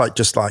like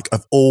just like,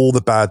 of all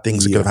the bad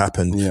things that could have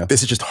happened,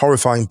 this is just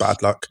horrifying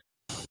bad luck.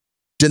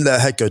 Didn't let her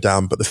head go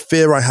down. But the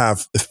fear I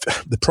have,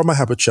 the problem I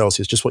have with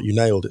Chelsea is just what you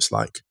nailed. It's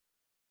like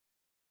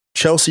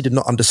Chelsea did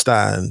not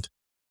understand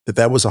that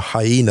there was a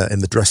hyena in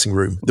the dressing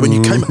room. When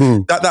you came,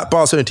 that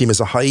Barcelona team is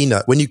a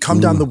hyena. When you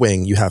come down the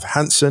wing, you have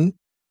Hansen,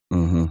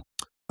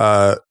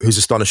 who's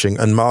astonishing,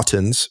 and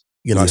Martins.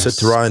 You know, I said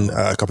to Ryan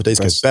a couple of days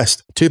ago,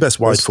 two best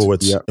wide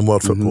forwards in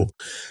world football.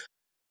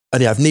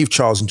 And you have Niamh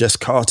Charles and Jess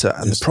Carter.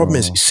 And the problem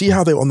is, you see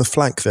how they were on the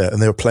flank there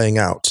and they were playing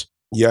out.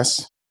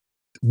 Yes.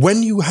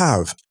 When you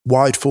have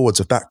wide forwards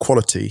of that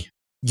quality,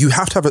 you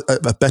have to have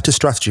a better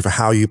strategy for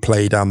how you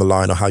play down the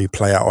line, or how you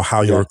play out, or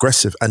how you're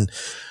aggressive. And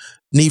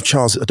Niamh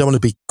Charles, I don't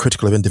want to be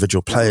critical of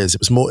individual players.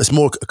 It's more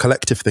a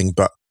collective thing.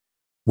 But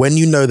when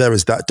you know there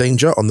is that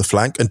danger on the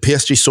flank, and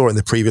PSG saw it in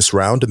the previous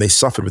round, and they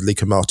suffered with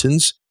Lieke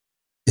Martins,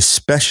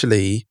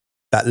 especially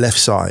that left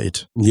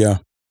side. Yeah.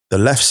 The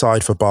left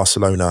side for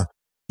Barcelona,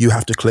 you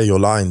have to clear your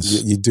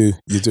lines. You do.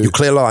 You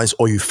clear lines,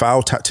 or you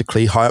foul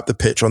tactically high up the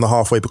pitch on the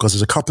halfway, because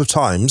there's a couple of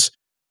times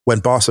when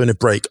Barcelona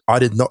break, I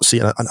did not see,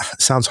 and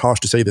it sounds harsh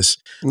to say this.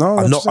 No,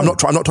 I'm not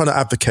trying to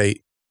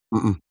advocate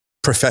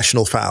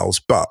professional fouls,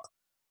 but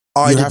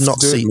I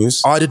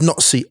did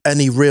not see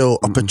any real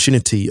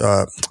opportunity,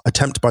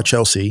 attempt by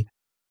Chelsea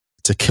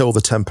to kill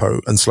the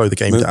tempo and slow the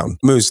game down.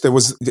 Moose,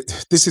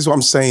 this is what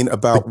I'm saying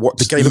about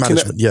the game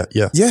management.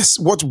 Yes,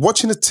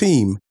 watching a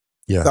team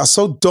that are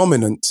so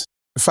dominant,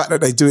 the fact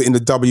that they do it in the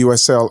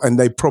WSL and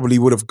they probably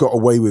would have got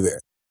away with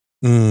it.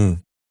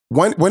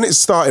 When it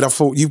started, I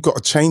thought, you've got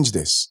to change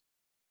this.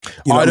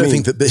 I don't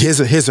think that,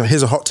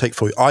 here's a hot take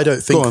for you. I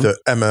don't think that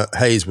Emma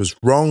Hayes was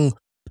wrong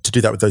to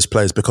do that with those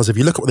players, because if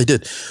you look at what they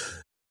did,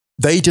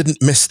 they didn't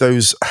miss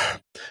those.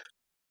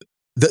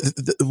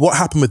 What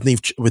happened with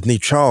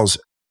Niamh Charles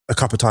a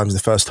couple of times in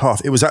the first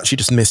half, it was actually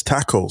just missed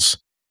tackles,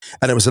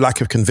 and it was a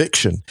lack of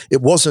conviction.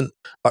 It wasn't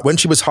like when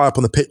she was high up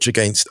on the pitch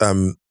against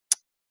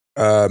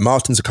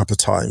Martins a couple of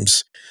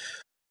times,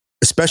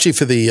 especially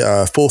for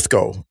the fourth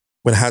goal,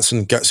 when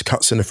Hansen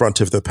cuts in the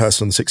front of the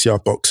person on the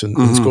 6-yard box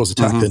and scores a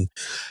tap-in.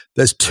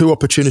 There's two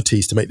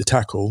opportunities to make the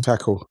tackle,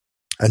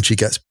 and she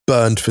gets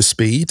burned for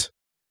speed.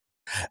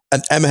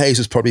 And Emma Hayes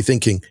is probably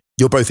thinking,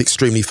 you're both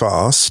extremely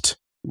fast.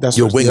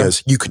 You're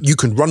wingers. Yeah. You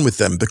can run with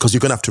them, because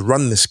you're going to have to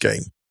run this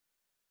game.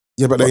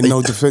 Yeah, but they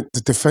know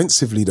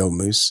defensively though,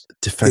 Moose.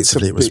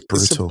 Defensively, it was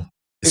brutal.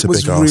 It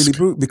was really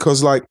brutal,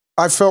 because like,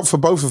 I felt for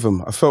both of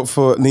them. I felt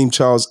for Niamh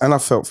Charles and I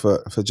felt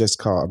for Jess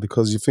Carter,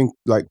 because you think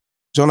like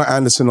Jonna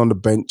Anderson on the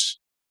bench,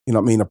 you know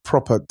what I mean, a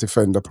proper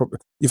defender.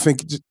 You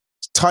think, just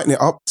tighten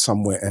it up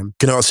somewhere, Em.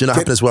 You know what's going to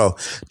happen as well?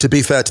 To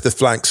be fair to the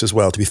flanks as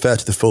well, to be fair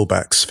to the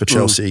fullbacks for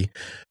Chelsea,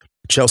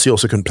 Chelsea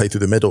also couldn't play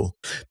through the middle.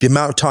 The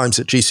amount of times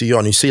that GC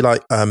you see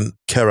like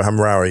Kera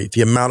Hamraoui,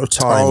 the amount of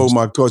times. Oh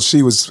my God,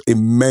 she was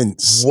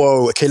immense.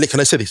 Whoa. Okay, look, can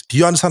I say this? Do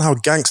you understand how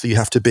gangster you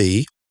have to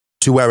be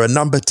to wear a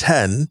number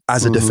 10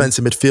 as a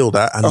defensive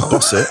midfielder and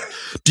boss it?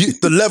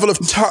 The level of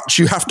touch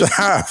you have to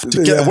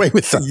get away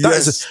with that.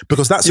 Yes.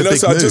 Because that's a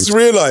big move. I just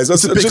realised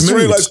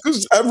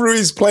because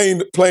Hamraoui's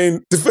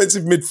playing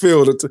defensive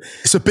midfield.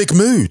 It's a big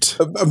mood.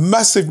 A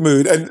massive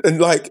mood.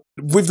 And like,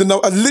 with the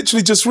I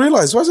literally just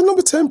realised, why is a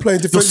number 10 playing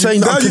defensive?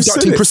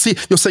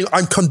 You're saying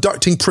I'm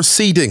conducting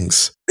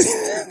proceedings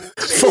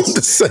from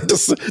the centre.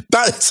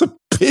 That is a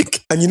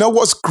big. And you know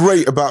what's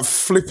great about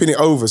flipping it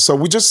over? So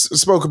we just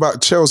spoke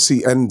about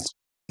Chelsea and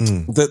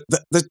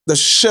the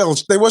shell.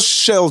 They were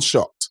shell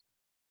shocked.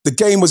 The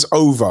game was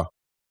over.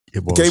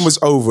 The game was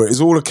over. It's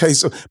all a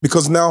case of,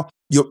 because now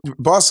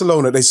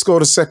Barcelona, they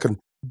scored a second,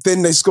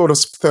 then they scored a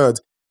third,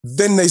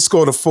 then they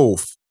scored a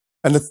fourth.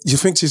 And you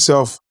think to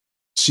yourself,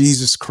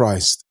 Jesus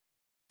Christ,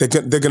 they're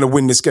going to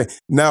win this game.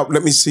 Now,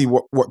 let me see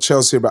what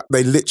Chelsea are about.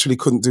 They literally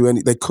couldn't do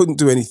they couldn't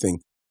do anything.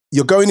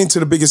 You're going into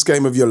the biggest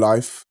game of your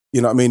life,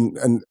 you know what I mean?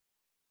 And,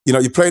 you know,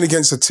 you're playing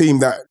against a team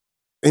that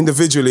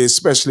individually,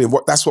 especially, and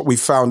that's what we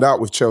found out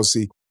with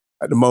Chelsea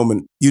at the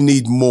moment. You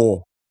need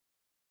more.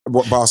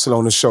 what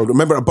Barcelona showed.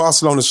 Remember, a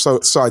Barcelona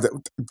side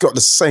that got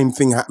the same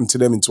thing happen to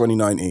them in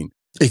 2019.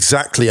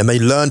 Exactly, and they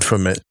learned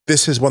from it.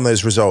 This is one of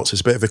those results.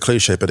 It's a bit of a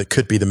cliche, but it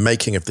could be the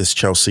making of this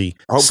Chelsea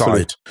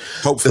side.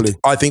 Hopefully.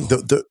 I think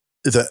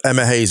that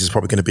Emma Hayes is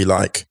probably going to be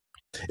like,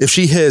 if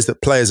she hears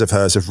that players of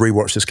hers have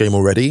rewatched this game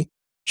already,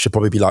 she'll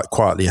probably be like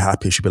quietly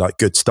happy. She'll be like,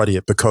 good, study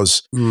it.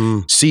 Because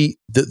see,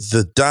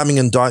 the damning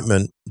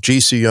indictment, Ji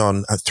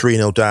Soo-yeon at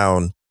 3-0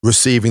 down,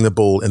 receiving the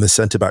ball in the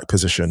centre-back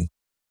position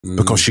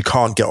because she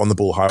can't get on the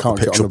ball high up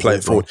the pitch or play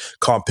it forward,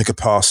 can't pick a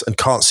pass and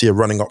can't see a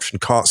running option,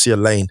 can't see a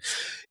lane.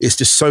 It's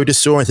just so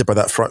disoriented by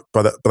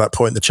that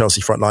point in the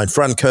Chelsea front line.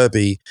 Fran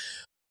Kirby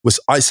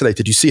was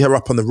isolated. You see her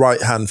up on the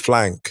right-hand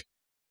flank,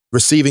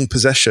 receiving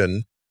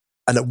possession.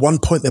 And at one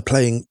point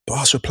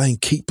Barca are playing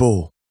keep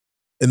ball.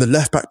 In the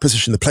left-back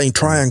position, they're playing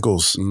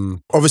triangles.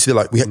 Obviously,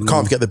 we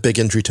can't forget the big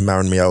injury to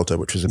Maren Mjelde,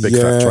 which was a big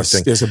factor, I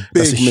think.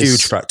 That's a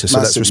huge factor, so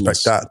let's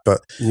respect that.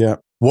 But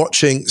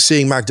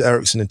seeing Magda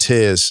Eriksson in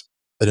tears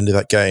at the end of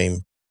that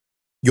game,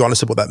 you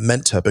understood what that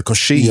meant to her because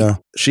she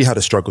had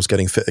her struggles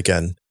getting fit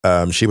again.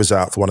 She was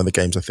out for one of the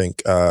games, I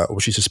think,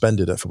 or she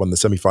suspended it for one of the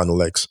semi-final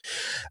legs.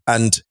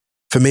 And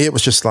for me, it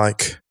was just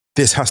like,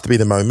 this has to be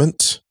the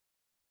moment.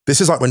 This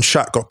is like when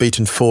Shaq got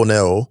beaten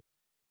 4-0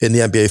 in the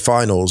NBA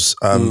Finals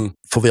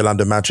for the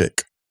Orlando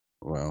Magic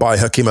by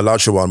Hakeem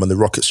Olajuwon when the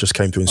Rockets just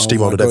came through and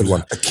steamrolled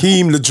everyone.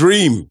 Hakeem, the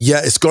dream.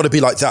 Yeah, it's got to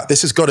be like that.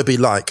 This has got to be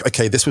like,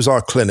 okay, this was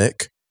our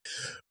clinic.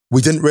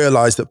 We didn't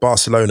realize that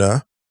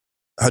Barcelona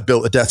had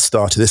built a Death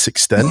Star to this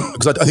extent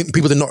because I think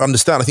people did not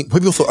understand. I think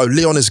people thought,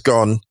 Leon is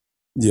gone.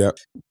 Yeah.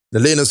 The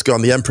Leon is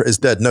gone. The Emperor is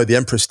dead. No, the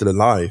Emperor is still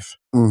alive.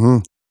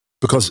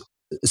 Because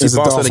there's a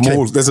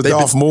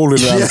Darth Maul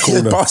in the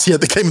corner.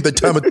 They came with the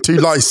term of 2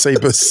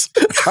 lightsabers.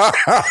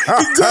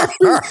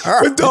 Exactly.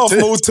 When Darth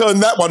Maul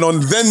turned that one on,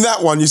 then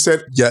that one, you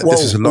said,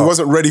 this is a lot. I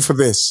wasn't ready for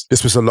this.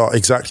 This was a lot.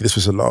 Exactly. This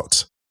was a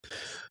lot.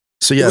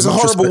 So it was a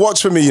horrible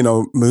watch for me,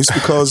 Moose,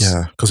 because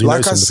because you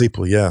know some of the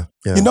people. Yeah.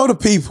 You know the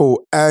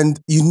people, and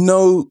you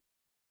know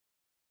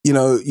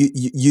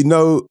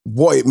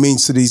what it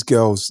means to these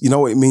girls. You know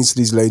what it means to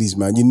these ladies,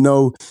 man. You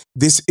know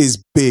this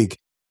is big.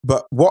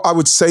 But what I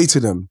would say to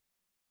them,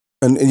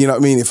 and you know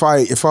what I mean, if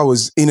I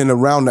was in and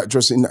around that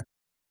dressing,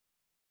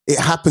 it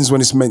happens when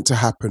it's meant to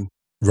happen.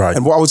 Right.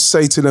 And what I would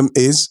say to them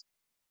is,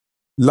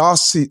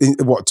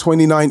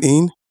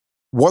 2019,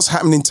 what's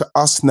happening to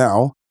us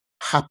now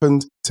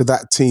happened to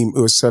that team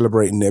who was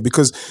celebrating there.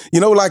 Because,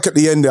 like at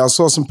the end there, I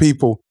saw some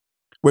people,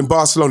 when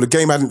Barcelona, the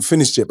game hadn't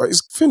finished yet, but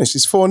it's finished.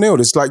 It's 4-0.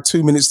 There's like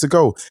 2 minutes to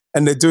go.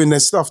 And they're doing their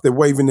stuff. They're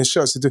waving their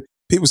shirts.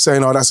 People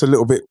saying, that's a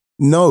little bit,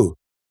 no,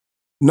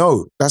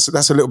 that's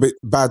a little bit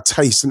bad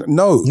taste.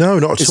 No, not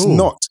at all. It's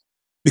not.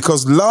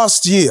 Because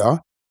last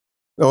year,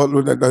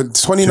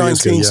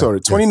 2019,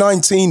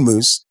 2019,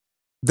 Moose,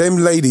 them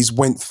ladies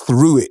went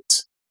through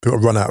it. They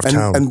got run out of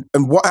town.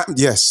 And what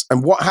happened,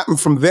 and what happened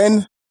from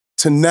then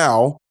to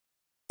now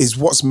is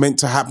what's meant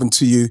to happen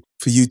to you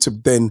for you to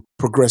then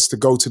progress to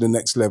go to the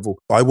next level.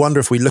 I wonder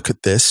if we look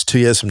at this 2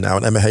 years from now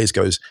and Emma Hayes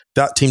goes,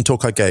 that team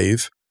talk I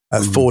gave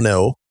at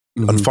 4-0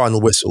 and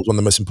final whistle was one of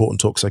the most important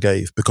talks I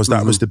gave because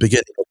that was the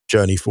beginning of the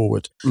journey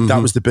forward.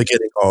 That was the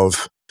beginning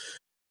of,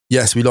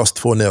 yes, we lost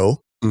 4-0.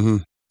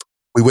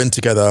 We win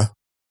together,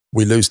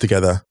 we lose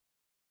together.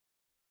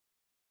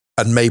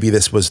 And maybe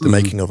this was the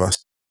making of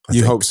us. I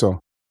think. Hope so.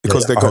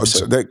 Because they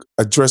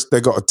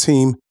got a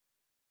team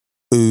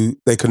who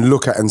they can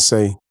look at and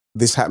say,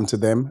 this happened to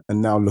them,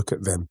 and now look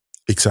at them.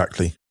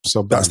 Exactly.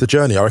 So that's the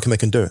journey. I reckon they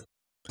can do it.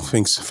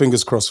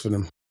 Fingers crossed for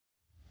them.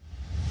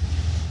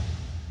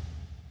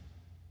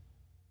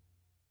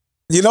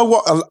 You know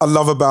what I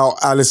love about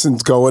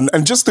Alisson's goal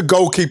and just the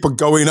goalkeeper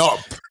going up,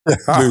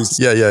 Luce,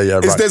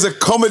 is there's a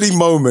comedy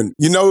moment.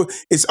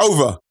 It's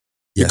over.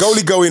 Yes. The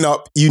goalie going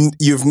up,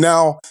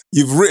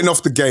 you've written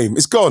off the game.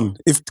 It's gone.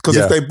 If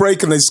they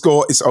break and they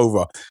score, it's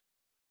over.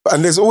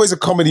 And there's always a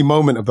comedy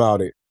moment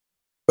about it.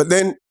 But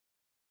then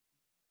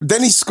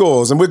he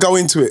scores, and we'll go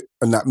into it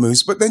on that,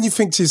 Moose. But then you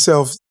think to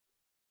yourself,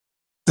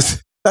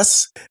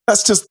 that's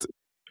just,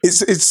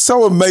 it's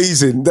so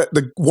amazing that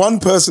the one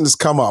person has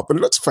come up, and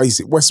let's face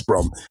it, West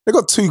Brom, they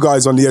got 2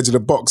 guys on the edge of the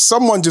box.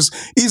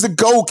 He's the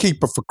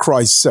goalkeeper, for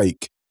Christ's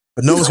sake.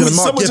 But no one's going to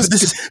mark.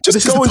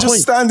 Just go and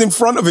just stand in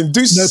front of him.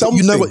 Do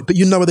something. But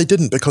you know what they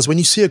didn't, because when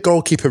you see a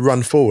goalkeeper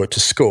run forward to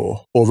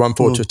score or run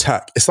forward to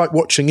attack, it's like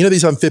watching,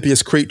 these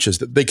amphibious creatures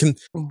that they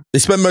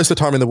spend most of the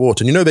time in the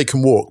water and they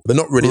can walk. They're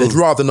not really, they'd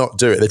rather not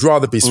do it. They'd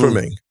rather be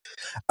swimming.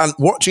 And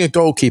watching a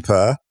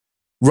goalkeeper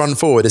run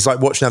forward is like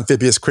watching an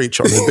amphibious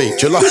creature on the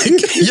beach. You're like,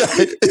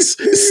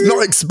 it's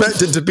not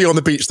expected to be on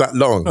the beach that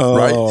long,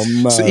 right?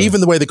 Man. So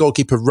even the way the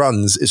goalkeeper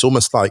runs, it's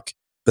almost like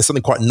there's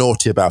something quite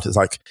naughty about it. It's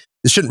like,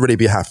 this shouldn't really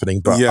be happening,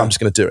 but I'm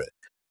just going to do it.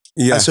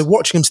 Yeah. And so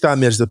watching him stand on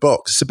the edge of the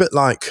box, it's a bit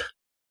like,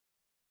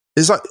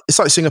 it's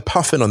like seeing a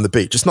puffin on the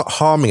beach. It's not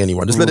harming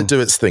anyone. Just let it do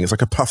its thing. It's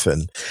like a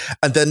puffin.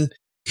 And then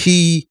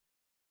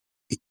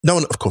no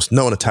one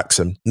attacks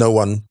him. No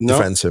one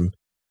defends him.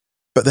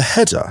 But the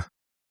header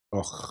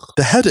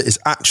is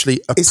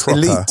actually it's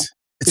elite.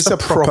 It's a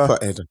proper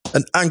Ed.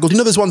 An angle. You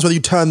know, there's ones where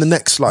you turn the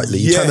neck slightly,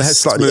 you turn the head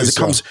slightly, as it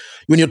comes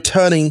when you're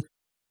turning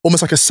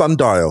almost like a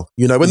sundial.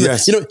 You know, when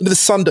the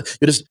sun,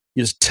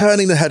 you're just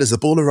turning the head as the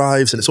ball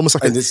arrives, and it's almost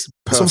like it's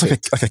almost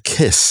like a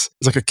kiss.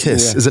 It's like a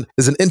kiss. Yeah.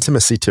 There's an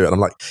intimacy to it. And I'm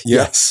like,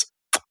 yes,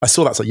 I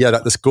saw that. So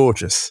that's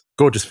gorgeous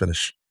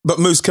finish. But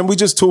Moose, can we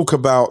just talk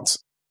about?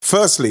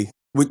 Firstly,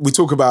 we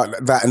talk about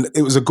that, and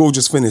it was a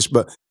gorgeous finish.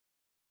 But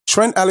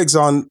Trent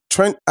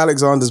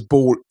Alexander's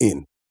ball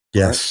in.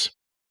 Yes. Right?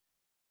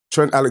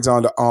 Trent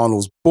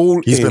Alexander-Arnold's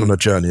ball He's in. been on a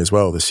journey as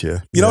well this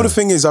year. You know, the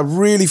thing is, I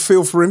really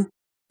feel for him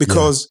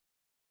because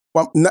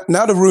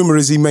now the rumor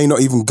is he may not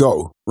even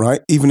go,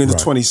 right? Even in the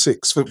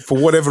 26th for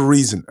whatever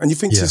reason. And you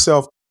think to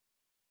yourself,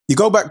 you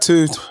go back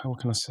to,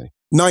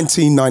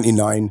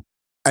 1999,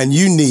 and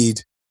you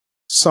need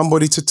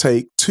somebody to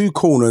take two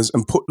corners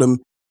and put them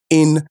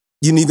in.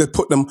 You need to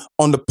put them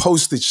on the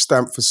postage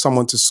stamp for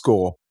someone to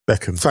score.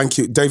 Beckham. Thank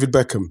you. David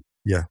Beckham.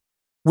 Yeah.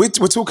 We're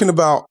talking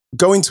about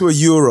going to a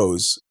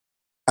Euros.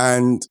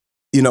 And,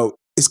 you know,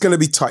 it's going to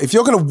be tight. If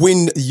you're going to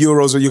win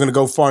Euros or you're going to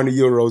go far in the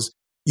Euros,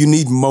 you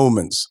need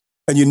moments.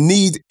 And you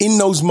need, in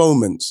those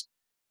moments,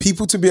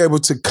 people to be able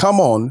to come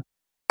on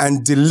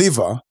and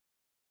deliver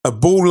a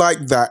ball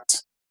like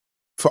that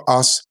for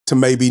us to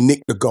maybe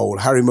nick the goal,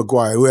 Harry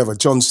Maguire, whoever,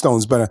 John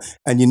Stones, better.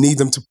 And you need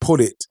them to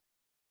put it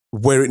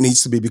where it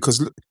needs to be.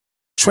 Because look,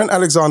 Trent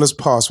Alexander's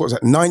pass, what was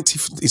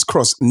that? He's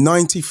crossed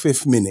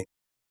 95th minute.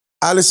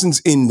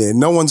 Alisson's in there,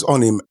 no one's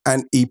on him,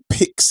 and he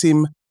picks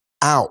him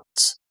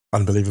out.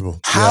 Unbelievable.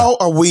 How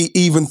are we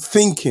even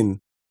thinking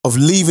of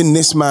leaving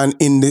this man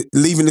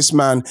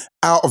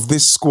out of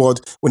this squad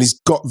when he's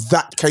got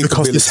that capability?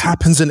 Because this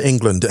happens in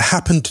England. It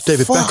happened to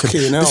David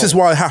Beckham. This is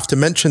why I have to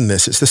mention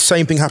this. It's the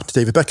same thing happened to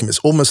David Beckham. It's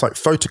almost like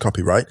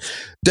photocopy, right?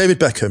 David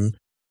Beckham,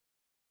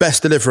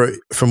 best delivery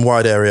from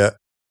wide area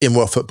in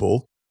world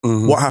football.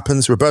 Mm-hmm. What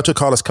happens? Roberto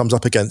Carlos comes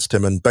up against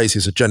him, and basically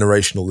is a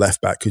generational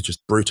left back who's just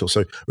brutal.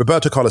 So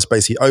Roberto Carlos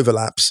basically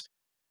overlaps,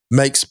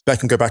 makes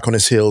Beckham go back on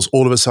his heels.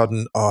 All of a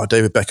sudden,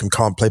 David Beckham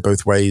can't play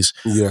both ways,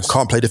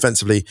 can't play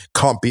defensively,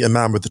 can't beat a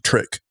man with the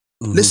trick.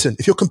 Mm-hmm. Listen,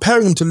 if you're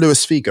comparing him to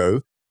Luis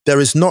Figo,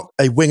 there is not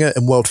a winger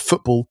in world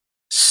football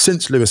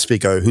since Luis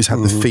Figo who's had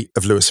the feet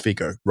of Luis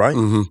Figo, right?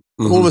 Mm-hmm.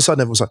 Mm-hmm. All of a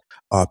sudden, everyone's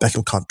like,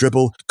 Beckham can't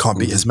dribble, can't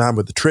beat his man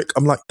with the trick.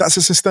 I'm like, that's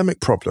a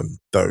systemic problem,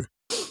 though.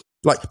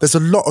 Like, there's a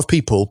lot of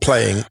people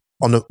playing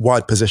on the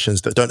wide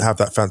positions that don't have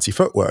that fancy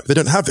footwork. They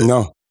don't have it.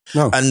 No.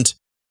 And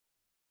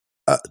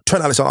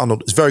Trent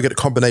Alexander-Arnold is very good at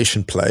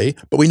combination play,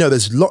 but we know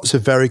there's lots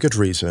of very good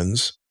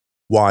reasons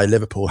why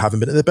Liverpool haven't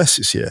been at their best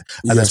this year.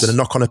 And there's been a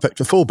knock-on effect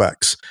for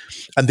fullbacks.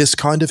 And this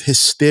kind of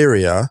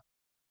hysteria,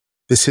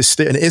 and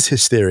it is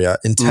hysteria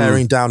in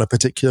tearing down a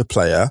particular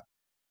player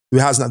who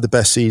hasn't had the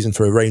best season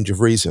for a range of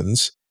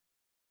reasons,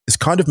 is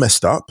kind of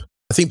messed up.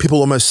 I think people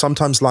almost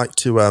sometimes like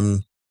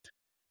to,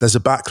 there's a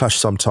backlash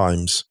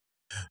sometimes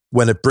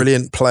when a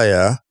brilliant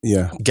player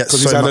gets so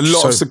he's had a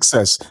lot of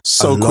success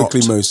so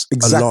quickly, Moose.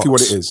 Exactly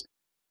what it is.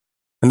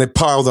 And they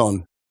piled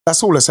on.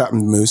 That's all that's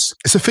happened, Moose.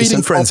 It's a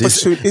feeding frenzy.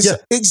 It's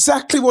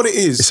exactly what it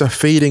is. It's a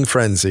feeding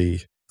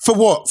frenzy. For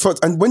what?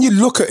 And when you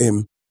look at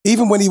him,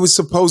 even when he was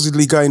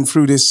supposedly going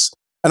through this,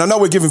 and I know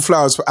we're giving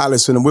flowers for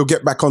Alisson and we'll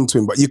get back onto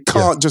him, but we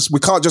can't just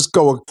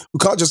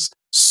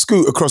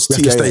scoot across TAA.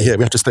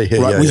 We have to stay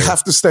here. Right? We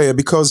have to stay here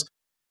because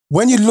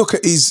when you look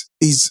at his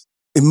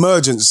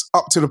emergence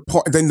up to the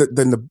point, then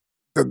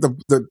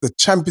the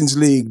Champions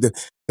League,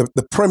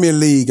 the Premier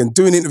League, and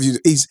doing interviews,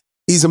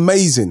 he's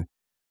amazing.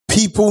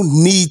 People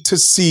need to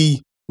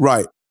see,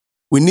 right,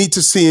 we need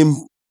to see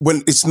him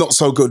when it's not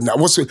so good now.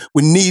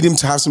 We need him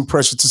to have some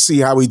pressure to see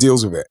how he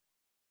deals with it.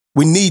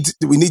 We need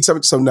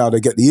something. So now they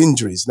get the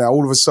injuries. Now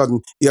all of a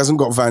sudden he hasn't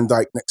got Van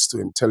Dijk next to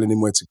him telling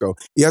him where to go.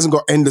 He hasn't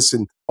got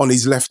Henderson on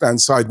his left-hand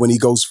side when he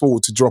goes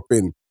forward to drop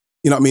in.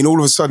 You know what I mean? All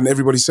of a sudden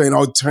everybody's saying,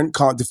 Trent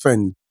can't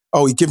defend.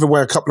 He gave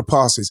away a couple of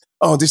passes.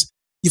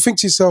 You think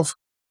to yourself,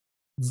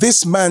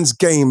 this man's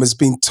game has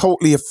been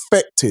totally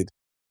affected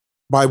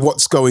by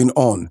what's going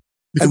on.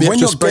 And when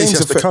your game's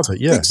affected,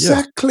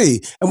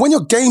 exactly. And when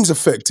your game's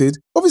affected,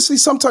 obviously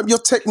sometimes your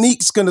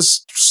technique's going to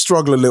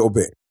struggle a little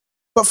bit.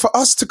 But for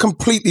us to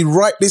completely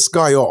write this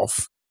guy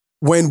off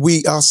when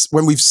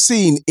we've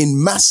seen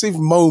in massive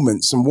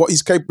moments and what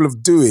he's capable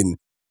of doing,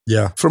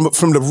 from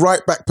the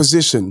right back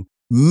position,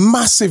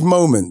 massive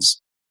moments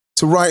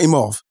to write him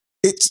off,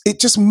 it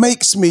just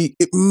makes me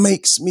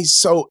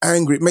so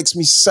angry. It makes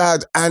me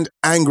sad and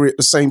angry at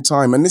the same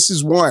time. And this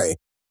is why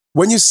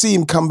when you see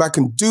him come back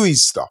and do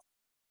his stuff,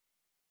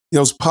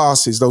 those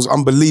passes, those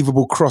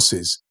unbelievable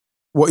crosses,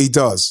 what he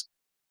does.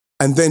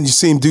 And then you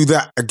see him do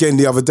that again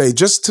the other day,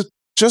 just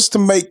to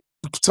make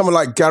someone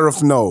like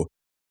Gareth know,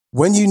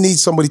 when you need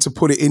somebody to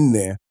put it in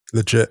there,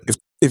 legit.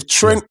 If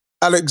Trent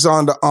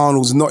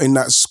Alexander-Arnold's not in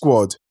that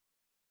squad,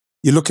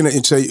 you're looking at it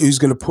and say, who's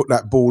going to put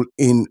that ball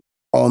in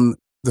on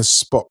the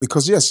spot?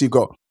 Because yes, you've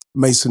got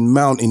Mason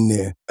Mount in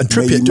there. And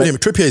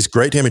Trippier is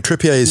great. I mean,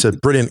 Trippier is a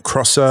brilliant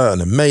crosser, an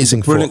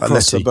amazing brilliant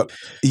crosser. But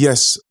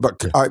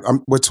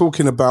we're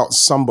talking about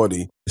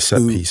somebody set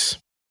piece.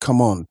 Come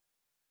on.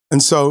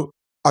 And so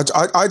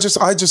I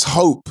just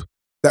hope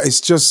that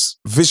it's just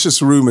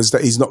vicious rumours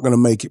that he's not going to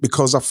make it,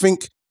 because I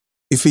think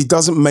if he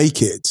doesn't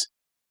make it,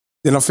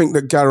 then I think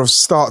that Gareth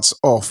starts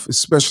off,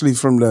 especially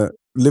from the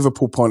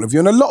Liverpool point of view,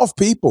 and a lot of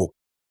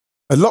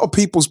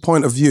people's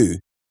point of view,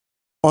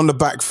 on the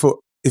back foot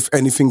if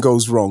anything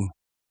goes wrong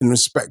in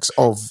respects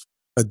of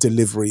a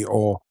delivery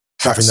or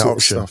having that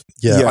option. Stuff.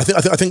 Yeah. I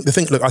think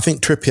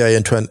Trippier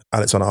and Trent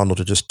Alexander-Arnold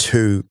are just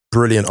two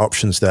brilliant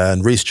options there,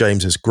 and Reece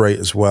James is great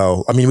as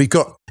well. I mean,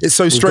 it's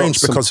so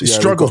strange because we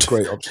struggled.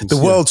 The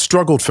world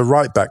struggled for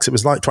right backs. It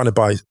was like trying to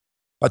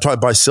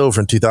buy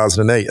silver in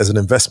 2008 as an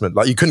investment.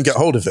 Like, you couldn't get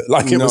hold of it.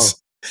 Like, it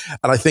was,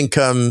 and I think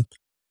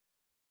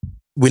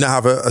we now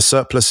have a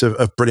surplus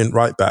of brilliant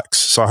right backs.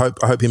 So I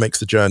hope he makes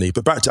the journey.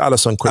 But back to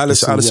Alisson quickly.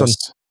 Alisson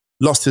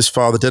lost his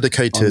father,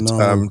 dedicated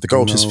the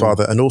goal to his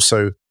father, and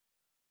also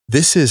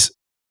this is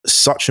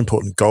such an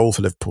important goal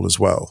for Liverpool as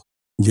well.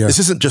 Yeah. This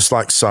isn't just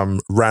like some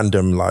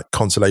random like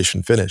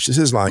consolation finish. This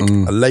is like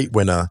a late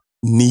winner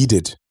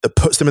needed that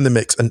puts them in the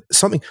mix. And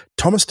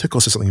Thomas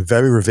Tuchel said something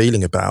very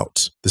revealing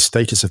about the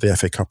status of the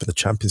FA Cup and the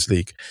Champions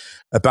League,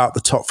 about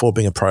the top four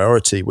being a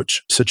priority,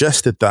 which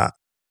suggested that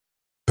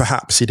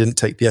perhaps he didn't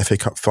take the FA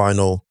Cup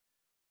final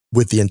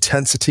with the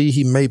intensity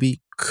he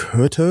maybe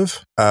could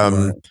have.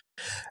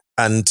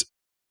 And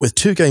with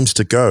 2 games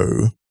to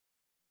go,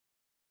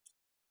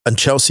 and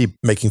Chelsea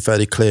making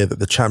fairly clear that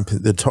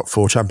the top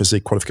 4 Champions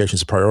League qualification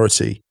is a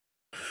priority,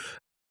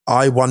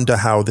 I wonder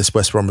how this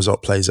West Brom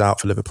result plays out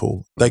for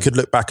Liverpool. They could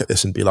look back at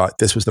this and be like,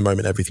 this was the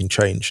moment everything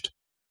changed.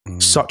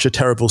 Such a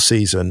terrible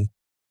season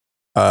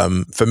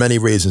for many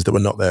reasons that were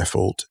not their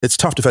fault. It's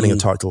tough defending a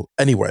title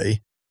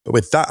anyway, but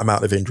with that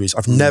amount of injuries,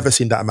 I've never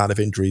seen that amount of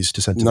injuries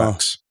to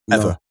centre-backs,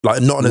 ever.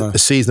 Like, not in a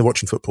season of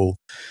watching football,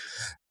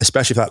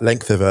 especially for that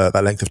length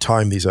of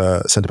time, these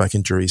are centre-back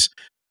injuries.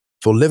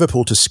 For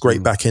Liverpool to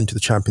scrape back into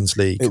the Champions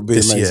League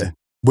this year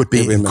would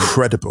be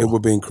incredible. It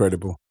would be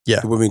incredible. Yeah.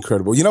 It would be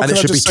incredible. You know, and it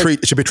should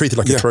be treated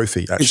like a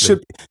trophy, actually. It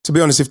should, to be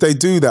honest, if they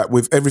do that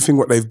with everything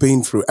what they've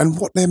been through and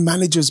what their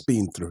manager's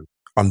been through.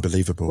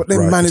 Unbelievable. What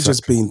their manager's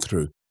been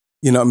through.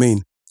 You know what I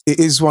mean? It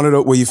is one of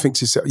those where you think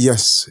to yourself,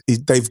 yes,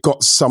 they've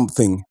got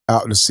something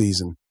out of the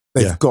season.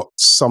 They've got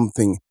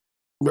something.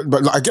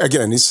 But like,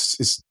 again,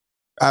 it's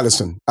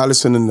Alisson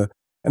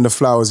and the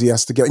flowers he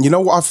has to get. And you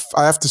know what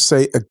I have to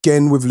say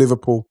again with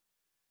Liverpool,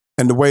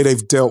 and the way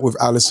they've dealt with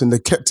Alisson, they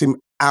kept him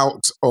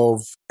out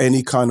of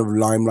any kind of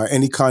limelight,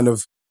 any kind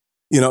of,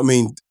 you know what I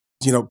mean,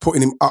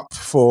 putting him up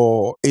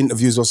for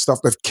interviews or stuff.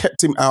 They've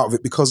kept him out of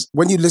it, because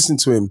when you listen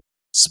to him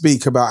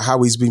speak about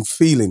how he's been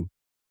feeling,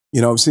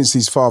 since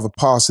his father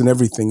passed and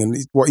everything, and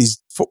what his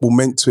football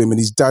meant to him, and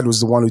his dad was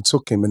the one who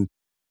took him, and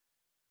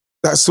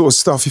that sort of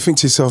stuff, you think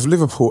to yourself,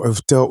 Liverpool have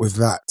dealt with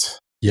that.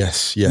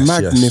 Yes.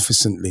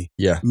 Magnificently.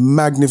 Yeah.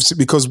 Magnificent.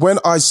 Because when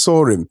I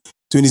saw him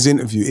doing his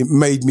interview, it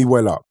made me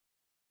well up.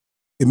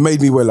 You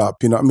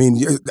know what I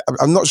mean?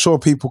 I'm not sure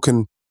people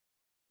can,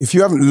 if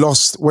you haven't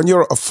lost, when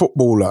you're a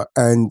footballer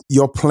and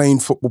you're playing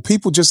football,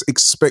 people just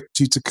expect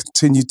you to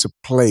continue to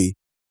play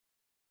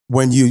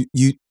when you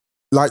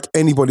like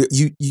anybody,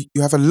 you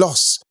have a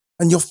loss.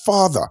 And your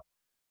father,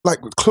 like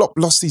Klopp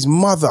lost his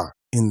mother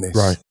in this.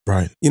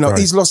 Right.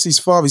 He's lost his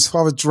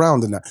father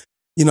drowned in that,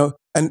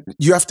 and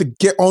you have to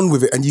get on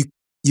with it, and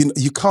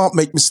you can't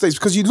make mistakes,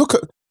 because you look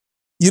at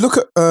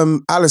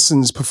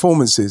Alisson's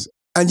performances,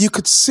 and you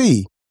could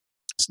see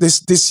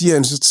this year,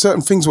 and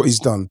certain things what he's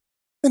done,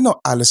 they're not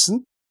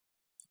Alisson.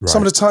 Right.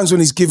 Some of the times when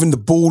he's given the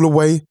ball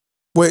away,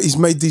 where he's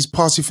made these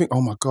passes, you think,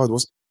 oh my God,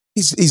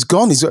 he's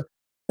gone.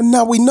 And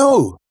now we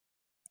know.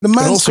 The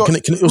man's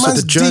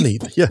the journey.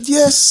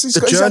 Yes,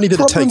 the journey that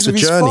it takes. The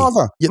journey.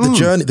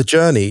 Yeah, the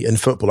journey in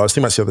football. I was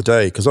thinking about this the other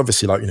day, because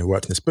obviously,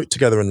 working this book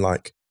together, and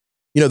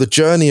the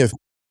journey of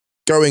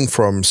going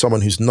from someone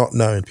who's not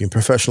known to being a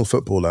professional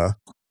footballer,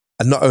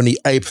 and not only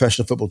a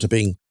professional footballer, to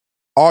being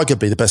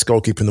arguably the best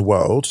goalkeeper in the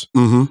world,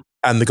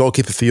 and the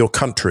goalkeeper for your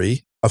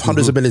country of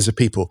hundreds of millions of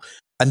people.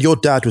 And your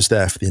dad was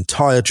there for the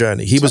entire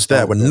journey. He was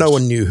there when no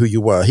one knew who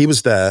you were. He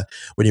was there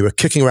when you were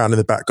kicking around in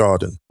the back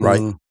garden,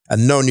 right?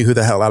 And no one knew who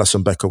the hell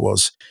Alisson Becker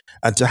was.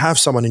 And to have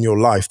someone in your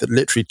life that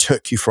literally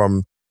took you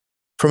from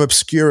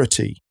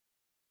obscurity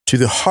to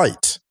the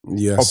height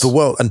of the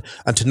world,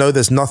 and to know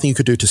there's nothing you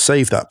could do to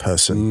save that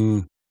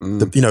person.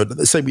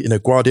 Let's say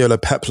Guardiola,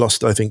 Pep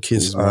lost, I think,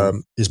 his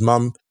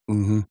mum.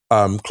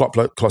 Klopp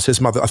lost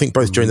his mother, I think,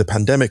 both during the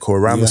pandemic or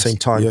around the same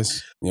time.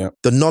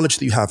 The knowledge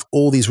that you have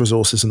all these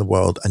resources in the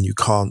world and you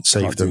can't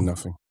save them. Do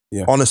nothing.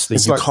 Yeah. Honestly,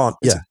 can't.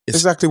 It's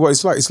exactly what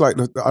it's like. It's like,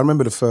 I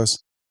remember the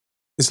first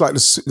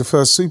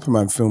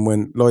Superman film,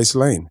 when Lois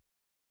Lane,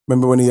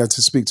 remember when he had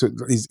to speak to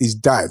his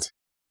dad,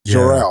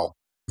 Jor-El,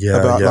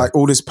 about like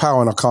all this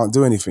power and I can't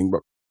do anything.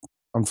 But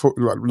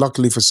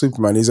luckily for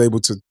Superman, he's able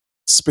to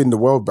spin the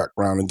world back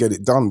round and get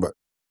it done. But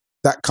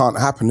that can't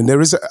happen. And there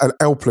is a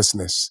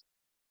helplessness.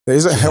 There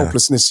is a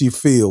helplessness you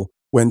feel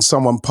when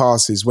someone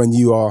passes, when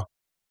you are,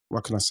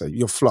 what can I say,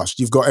 you're flushed,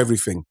 you've got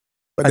everything,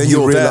 But and then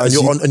you're there, and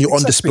realize you're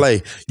on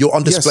display. You're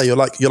on display.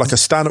 Yes. You're like a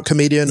stand-up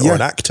comedian or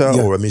an actor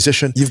or a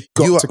musician. You've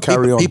got to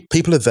carry on.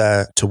 People are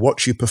there to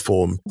watch you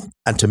perform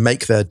and to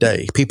make their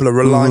day. People are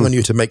relying on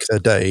you to make their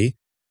day,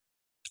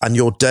 and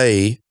your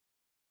day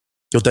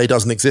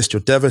doesn't exist. You're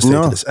devastated.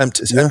 No. It's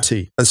empty. It's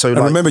empty. And so,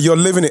 remember, you're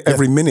living it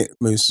every minute,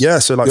 Moose. Yeah.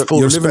 So, like,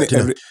 you're living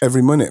it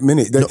every minute.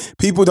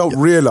 People don't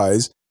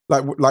realize.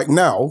 Like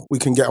now, we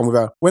can get on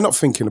with we're not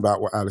thinking about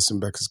what Alice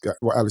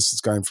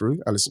is going through.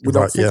 We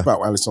don't think about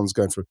what Alisson's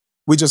going through.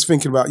 We're just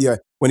thinking about,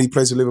 when he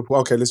plays for Liverpool,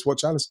 okay, let's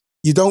watch Alice.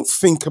 You don't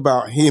think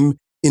about him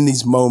in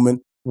his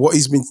moment, what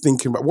he's been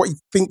thinking about, what he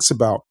thinks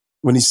about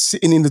when he's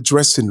sitting in the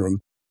dressing room,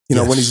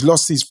 when he's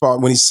lost his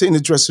part, when he's sitting in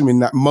the dressing room in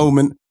that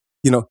moment,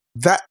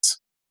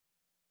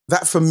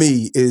 that for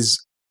me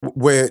is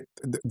where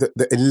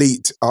the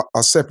elite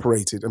are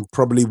separated, and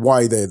probably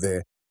why they're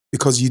there,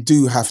 because you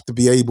do have to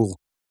be able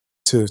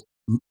to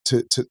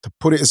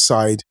put it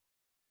aside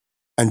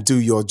and do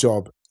your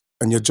job.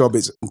 And your job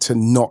is to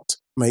not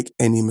make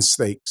any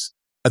mistakes.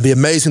 And the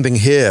amazing thing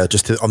here,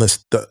 just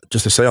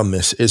to say on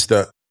this, is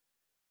that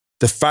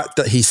the fact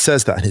that he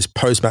says that in his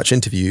post-match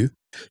interview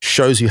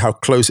shows you how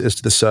close it is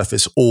to the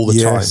surface all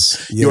the time.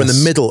 You're in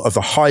the middle of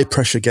a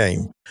high-pressure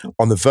game,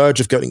 on the verge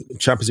of getting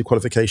Champions League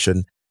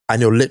qualification,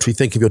 and you're literally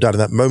thinking of your dad in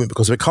that moment,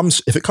 because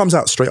if it comes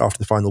out straight after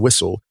the final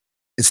whistle,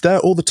 it's there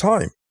all the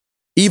time.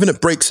 Even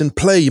at breaks in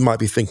play, you might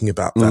be thinking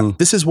about that.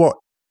 This is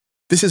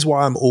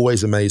why I'm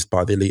always amazed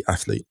by the elite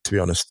athlete, to be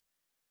honest.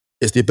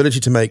 It's the ability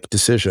to make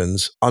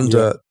decisions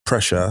under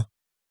pressure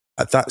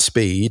at that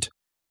speed,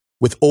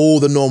 with all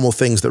the normal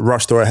things that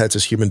rush through our heads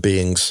as human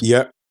beings.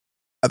 Yeah.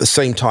 At the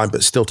same time,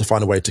 but still to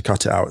find a way to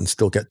cut it out and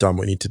still get done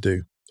what you need to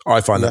do.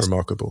 I find that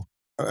remarkable.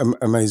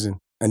 Amazing.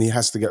 And he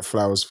has to get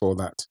flowers for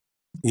that.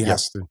 He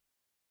has to.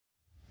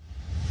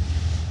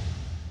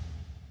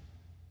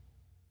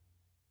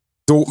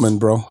 Dortmund,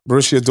 bro.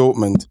 Borussia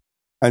Dortmund.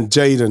 And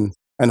Jadon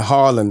and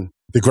Haaland.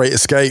 The Great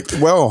Escape.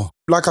 Well,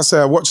 like I say,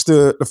 I watched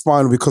the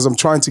final because I'm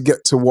trying to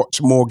get to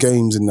watch more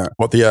games in that.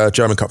 What, the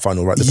German Cup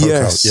final, right? The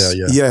yes.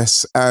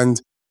 Yes.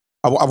 And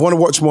I want to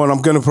watch more, and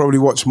I'm going to probably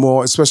watch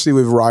more, especially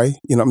with Rai.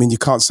 You know what I mean? You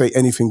can't say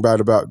anything bad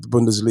about the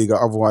Bundesliga,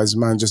 otherwise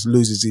man just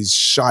loses his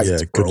shite. Yeah,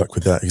 bro. Good luck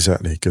with that.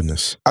 Exactly.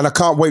 Goodness. And I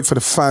can't wait for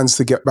the fans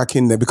to get back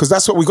in there, because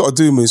that's what we got to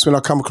do, Moose. When I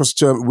come across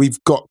Germany,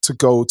 we've got to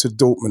go to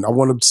Dortmund. I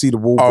want to see the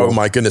wall. Oh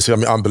my goodness. I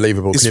mean,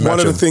 unbelievable. It's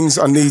one of the things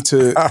I need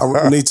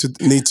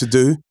to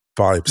do.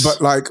 Vibes. But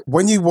like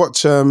when you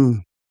watch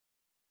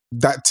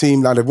that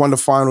team, like they've won the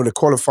final, they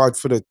qualified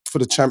for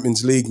the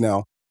Champions League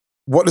now.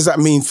 What does that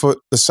mean for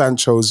the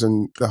Sanchos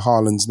and the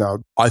Haalands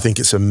now? I think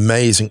it's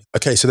amazing.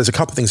 Okay, so there's a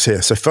couple of things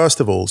here. So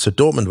first of all,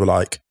 Dortmund were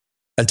like,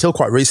 until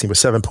quite recently, were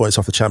 7 points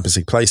off the Champions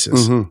League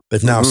places. Mm-hmm.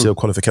 They've now sealed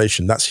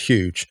qualification. That's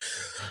huge.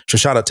 So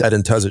shout out to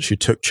Edin Terzic, who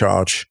took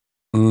charge.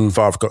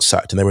 Favre got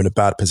sacked and they were in a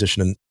bad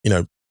position.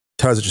 And,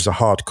 Terzic is a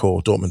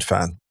hardcore Dortmund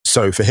fan.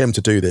 So for him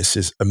to do this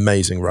is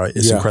amazing, right?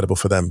 It's incredible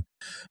for them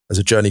as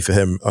a journey for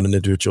him on an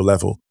individual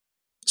level.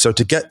 So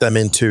to get them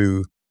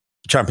into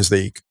the Champions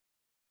League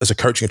as a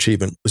coaching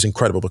achievement was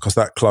incredible, because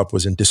that club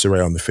was in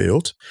disarray on the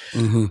field.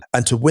 Mm-hmm.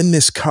 And to win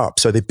this cup,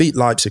 so they beat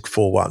Leipzig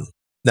 4-1.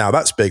 Now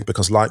that's big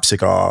because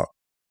Leipzig are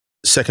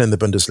second in the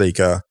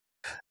Bundesliga,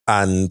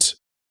 and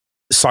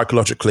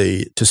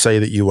psychologically to say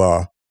that you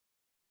are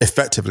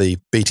effectively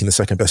beating the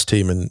second best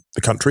team in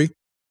the country,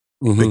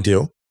 big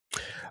deal.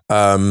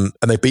 And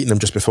they've beaten them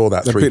just before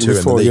that, 3-2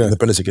 in the league, in the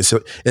Bundesliga.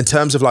 So in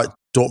terms of like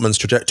Dortmund's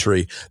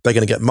trajectory, they're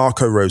going to get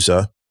Marco Rose,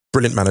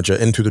 brilliant manager,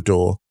 in through the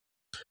door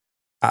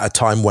at a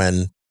time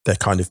when they're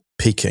kind of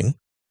peaking.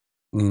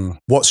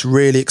 What's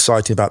really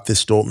exciting about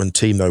this Dortmund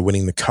team, though,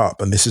 winning the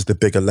cup, and this is the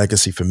bigger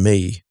legacy for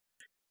me,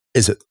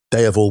 is that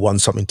they have all won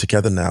something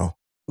together now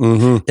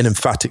in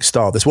emphatic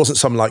style. This wasn't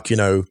some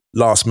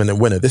last minute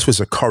winner. This was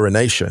a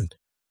coronation.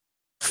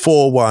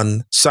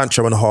 4-1,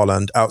 Sancho and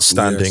Haaland,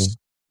 outstanding.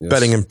 Yes.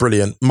 Bellingham,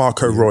 brilliant.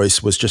 Marco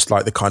Reus was just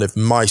like the kind of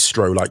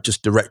maestro, like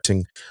just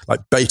directing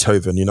like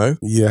Beethoven,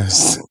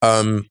 Yes.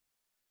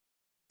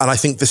 And I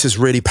think this is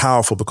really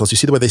powerful because you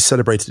see the way they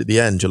celebrated at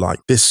the end. You're like,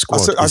 this squad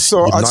is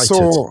united.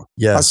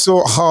 I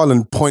saw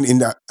Haaland pointing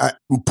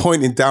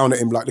down at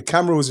him, like the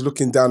camera was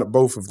looking down at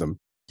both of them.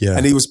 Yeah.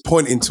 And he was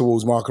pointing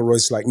towards Marco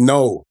Reus like,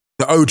 no.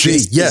 The OG,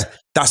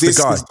 that's the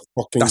guy.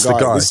 That's the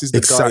guy. This is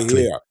the guy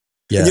here.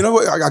 Yeah. And you know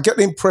what? I get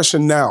the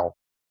impression now,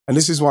 and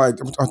this is why I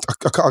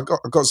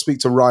got to speak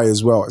to Rai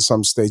as well at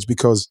some stage,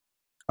 because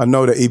I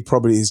know that he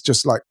probably is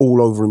just like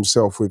all over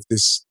himself with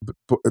this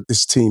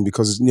team,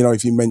 because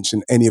if you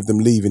mention any of them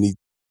leaving,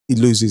 he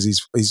loses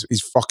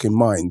his fucking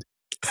mind.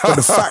 But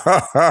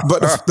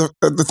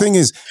the thing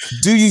is,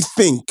 do you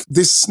think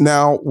this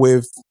now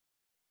with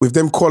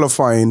them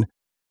qualifying,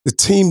 the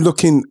team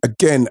looking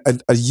again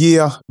a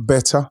year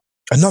better?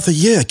 Another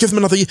year, give them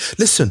another year.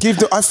 Listen, do you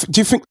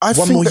think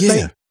one more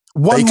year?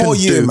 One more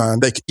year,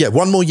 man.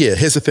 One more year.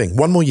 Here's the thing: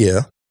 one more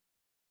year,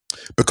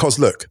 because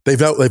look,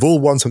 they've all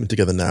won something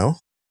together now.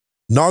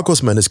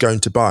 Nagelsmann is going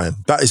to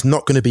Bayern. That is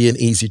not going to be an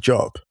easy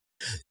job.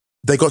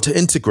 They got to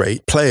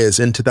integrate players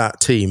into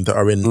that team that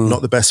are in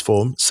not the best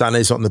form.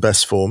 Sané's not in the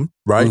best form,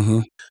 right?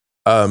 Mm-hmm.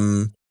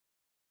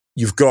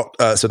 You've got,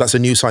 so that's a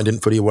new sign,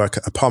 didn't fully work.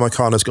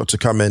 Upamecano's got to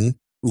come in.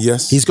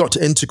 Yes. He's got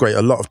to integrate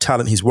a lot of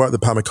talent. He's worked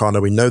with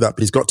Upamecano, we know that,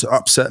 but he's got to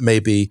upset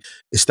maybe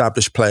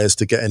established players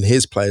to get in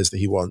his players that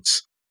he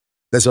wants.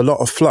 There's a lot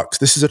of flux.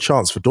 This is a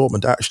chance for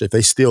Dortmund, actually, if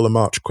they steal the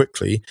march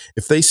quickly,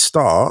 if they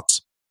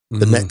start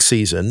the next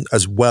season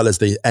as well as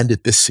they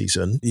ended this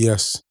season,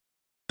 yes,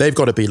 they've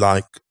got to be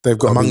like, they've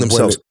got among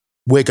themselves,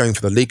 we're going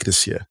for the league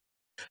this year.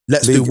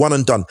 Let's do one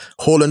and done.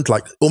 Haaland,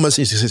 like, almost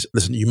needs to say,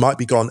 listen, you might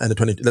be gone end of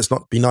 20. Let's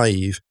not be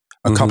naive.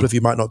 A couple of you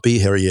might not be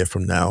here a year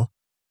from now.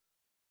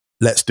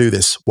 Let's do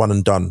this one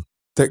and done.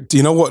 Do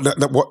you know what?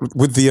 What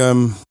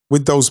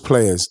with those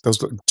players,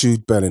 those like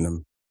Jude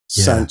Bellingham,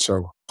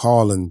 Sancho,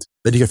 Haaland.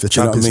 Then you go for the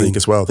Champions League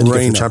as well. Then you go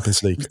for the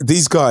Champions League.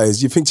 These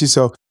guys, you think to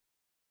yourself,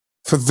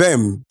 for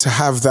them to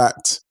have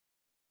that,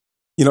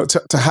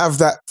 to have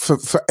that for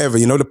forever.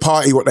 The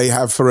party what they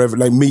have forever.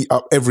 They meet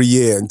up every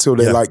year until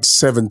they're like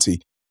 70,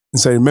 and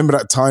say, remember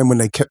that time when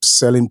they kept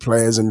selling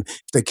players and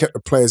they kept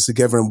the players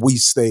together, and we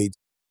stayed.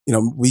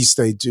 We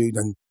stayed, Jude,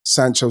 and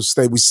Sancho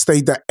stayed. We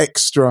stayed that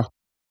extra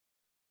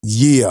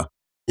year.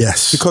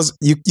 Yes. Because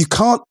you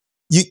can't,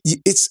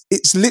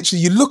 it's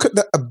literally, you look at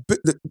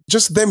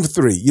just them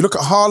three. You look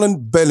at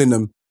Haaland,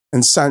 Bellingham,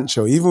 and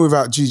Sancho, even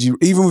without Gigi,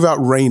 even without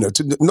Reina.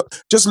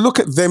 Just look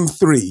at them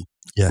three.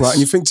 Yes. Right? And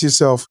you think to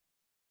yourself,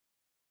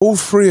 all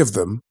three of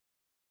them,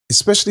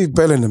 especially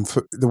Bellingham,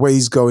 for the way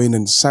he's going,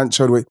 and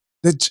Sancho, the way,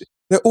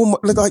 they're all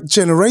like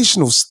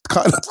generational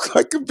kind of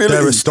like ability.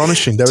 They're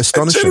astonishing.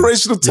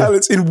 Generational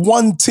talents in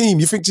one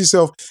team. You think to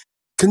yourself,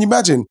 can you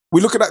imagine?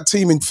 We look at that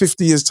team in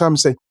 50 years' time and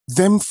say,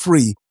 them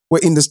three were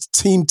in this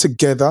team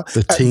together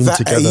at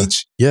that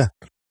age. Yeah.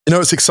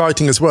 It's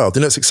exciting as well.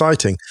 It's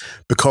exciting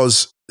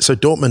because, so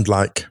Dortmund,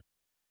 like,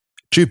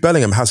 Jude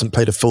Bellingham hasn't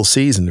played a full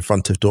season in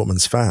front of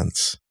Dortmund's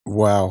fans.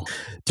 Wow.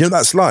 Do you know what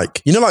that's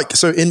like?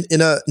 So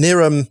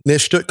near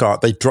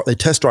Stuttgart, they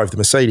test drive the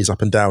Mercedes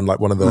up and down like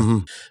one of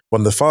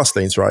the fast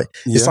lanes, right?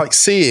 Yeah. It's like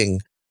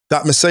seeing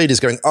that Mercedes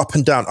going up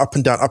and down, up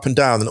and down, up and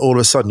down, and all of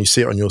a sudden you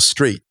see it on your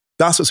street.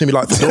 That's what's going to be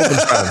like for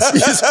Dortmund fans.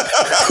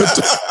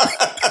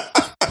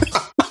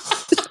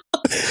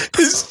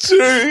 It's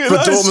true. For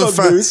Dortmund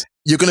fans,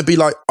 you're going to be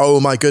like, oh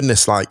my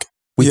goodness, like,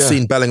 we've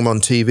seen Bellingham on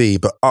TV,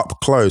 but up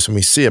close when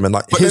we see him and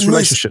like his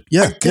relationship.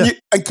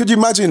 Could you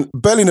imagine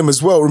Bellingham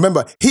as well?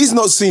 Remember, he's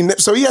not seen it,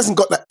 so he hasn't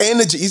got the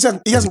energy.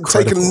 He hasn't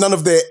taken none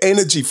of their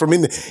energy from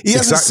in there. He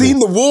hasn't seen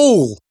the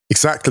wall.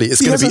 Exactly. It's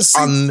going to be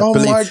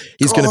unbelievable.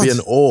 He's going to be in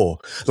awe.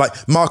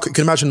 Like Marco, you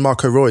can imagine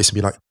Marco Reus and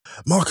be like,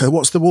 Marco,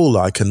 what's the wall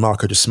like? And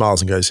Marco just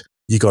smiles and goes,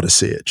 you got to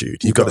see it,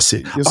 Jude. You got to see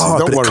it.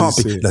 Don't worry, it can't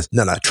be.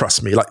 No,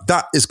 trust me. Like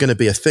that is going to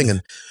be a thing.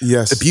 And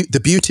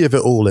the beauty of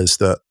it all is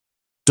that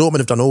Dortmund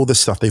have done all this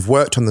stuff. They've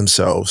worked on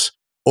themselves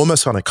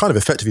almost on a kind of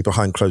effectively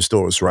behind closed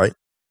doors, right?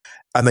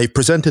 And they've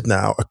presented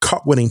now a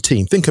cup-winning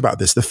team. Think about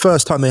this. The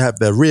first time they're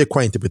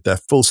reacquainted with their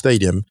full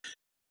stadium,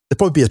 there'll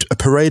probably be a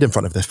parade in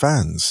front of their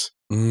fans.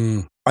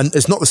 And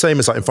it's not the same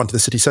as like in front of the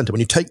city centre. When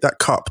you take that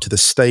cup to the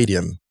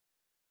stadium,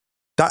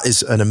 that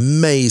is an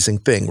amazing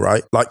thing,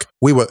 right? Like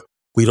we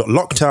got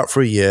locked out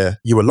for a year,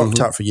 you were locked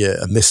out for a year,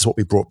 and this is what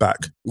we brought back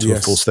to a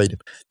full stadium.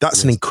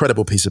 That's an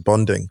incredible piece of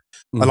bonding.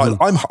 And like,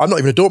 I'm not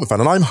even a Dortmund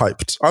fan, and I'm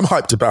hyped. I'm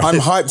hyped about it. I'm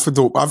hyped for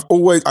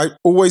Dortmund. I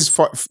always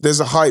fight. There's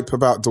a hype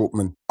about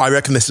Dortmund. I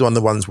reckon this is one of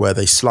the ones where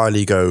they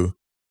slyly go,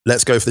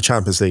 let's go for the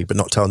Champions League, but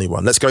not tell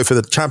anyone. Let's go for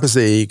the Champions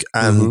League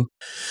and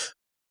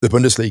the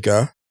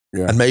Bundesliga,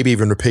 and maybe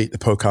even repeat the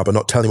Pokal, but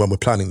not tell anyone we're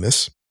planning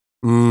this.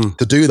 To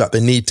do that, they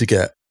need to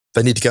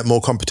get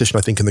more competition,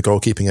 I think, in the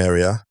goalkeeping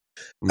area,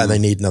 and they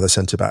need another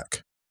centre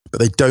back.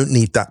 But they don't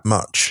need that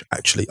much,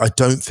 actually. I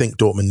don't think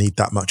Dortmund need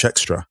that much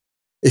extra.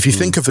 If you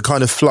think of the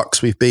kind of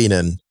flux we've been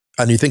in,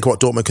 and you think of what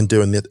Dortmund can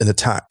do in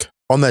attack,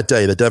 on their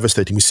day, they're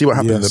devastating. We see what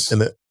happened in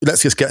the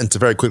let's just get into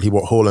very quickly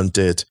what Haaland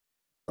did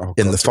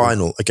in the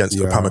final against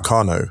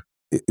Upamecano.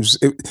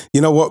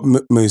 You know what,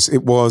 Moose?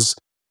 It was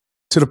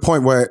to the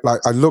point where like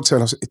I looked at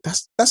it and I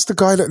was that's the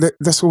guy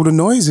that's all the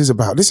noise is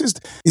about.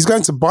 He's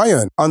going to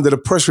Bayern under the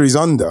pressure he's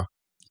under.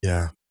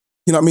 Yeah.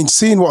 You know what I mean?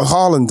 Seeing what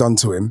Haaland done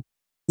to him,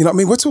 you know what I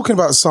mean? We're talking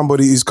about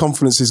somebody whose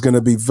confidence is going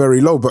to be very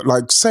low, but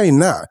like saying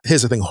that.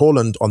 Here's the thing,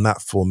 Haaland on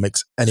that form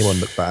makes anyone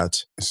look bad.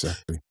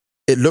 Exactly.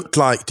 It looked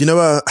like, you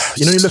look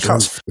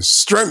out.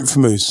 Strength,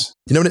 Moose.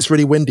 You know when it's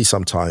really windy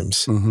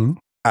sometimes, and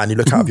you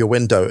look out of your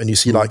window and you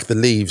see like the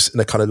leaves in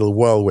a kind of little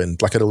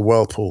whirlwind, like a little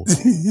whirlpool.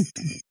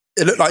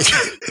 It looked like,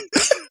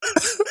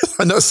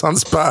 I know it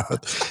sounds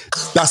bad.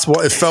 That's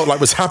what it felt like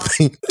was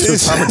happening to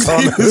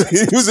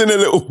Upamecano. He was in a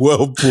little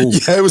whirlpool.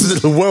 Yeah, it was a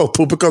little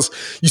whirlpool because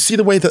you see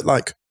the way that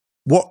like,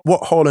 what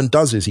Haaland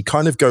does is he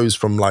kind of goes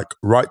from like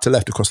right to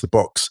left across the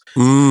box.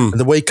 And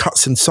the way he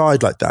cuts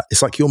inside like that,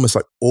 it's like he almost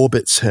like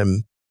orbits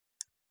him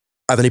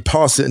and then he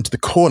passes it into the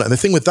corner. And the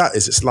thing with that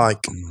is it's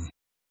like,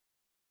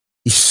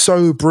 he's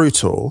so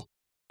brutal.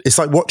 It's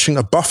like watching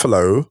a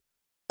buffalo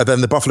and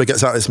then the buffalo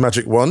gets out its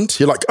magic wand.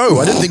 You're like, oh,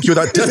 I didn't think you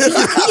were that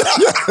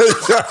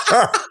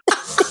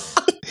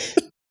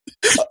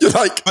You're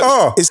like,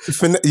 it's the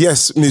finesse.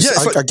 Yes, Moose,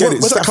 I get it.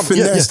 It's that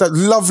finesse, that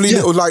lovely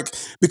little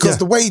because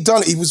the way he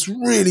done it, he was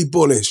really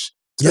bullish.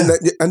 Yeah.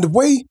 And the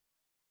way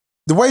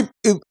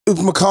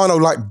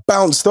Upamecano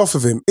bounced off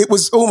of him, it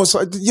was almost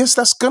like, yes,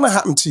 that's gonna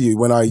happen to you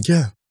when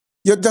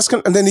that's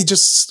gonna. And then he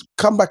just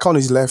come back on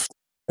his left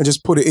and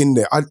just put it in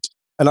there. I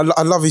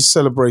love his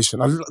celebration.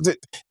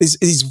 He's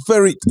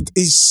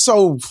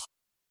so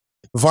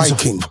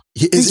Viking.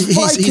 He's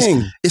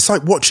Viking. It's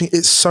like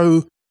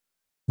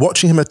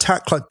watching him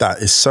attack like that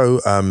is so.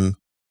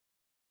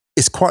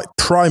 It's quite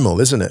primal,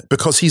 isn't it?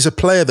 Because he's a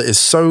player that is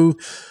so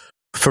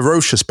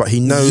ferocious, but he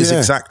knows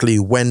exactly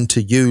when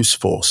to use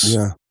force.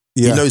 Yeah.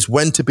 He knows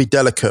when to be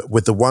delicate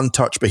with the one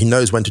touch, but he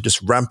knows when to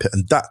just ramp it.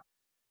 And that,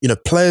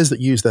 players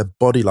that use their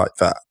body like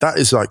that, that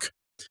is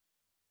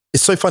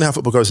it's so funny how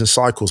football goes in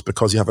cycles,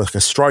 because you have a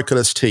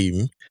strikerless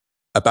team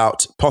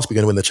about possibly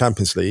going to win the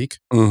Champions League.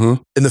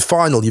 Mm-hmm. In the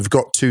final, you've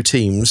got two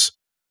teams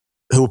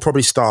who will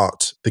probably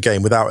start the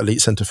game without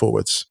elite centre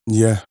forwards.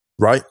 Yeah.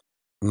 Right?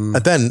 Mm.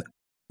 And then,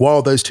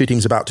 while those two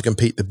teams are about to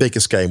compete the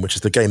biggest game, which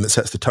is the game that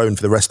sets the tone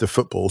for the rest of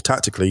football,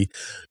 tactically,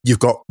 you've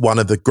got one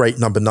of the great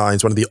number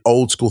 9s, one of the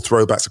old school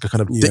throwbacks, like a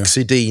kind of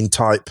Dixie Dean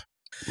type,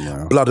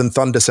 blood and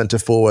thunder centre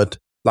forward.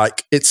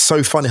 It's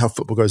so funny how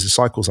football goes in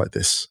cycles like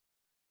this.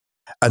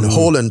 And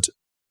Haaland,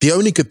 the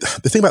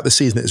thing about the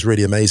season that is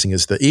really amazing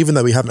is that even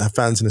though we haven't had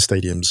fans in the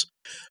stadiums,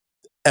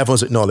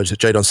 everyone's acknowledged that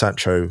Jadon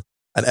Sancho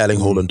and Erling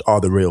Haaland are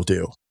the real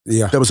deal.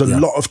 Yeah. There was a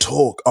lot of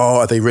talk. Oh,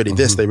 are they really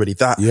this? Are they really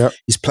that? Yep.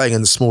 He's playing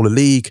in the smaller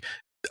league.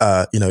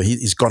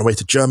 He's gone away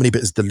to Germany,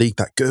 but is the league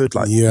that good?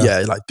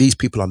 These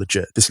people are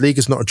legit. This league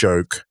is not a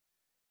joke,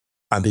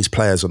 and these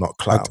players are not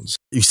clowns.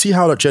 You see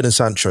how Jadon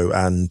Sancho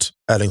and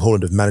Erling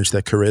Haaland have managed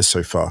their careers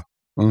so far.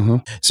 Mm-hmm.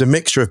 It's a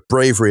mixture of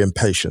bravery and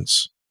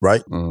patience,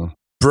 right? Mm.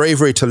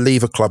 Bravery to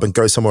leave a club and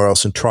go somewhere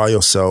else and try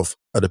yourself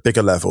at a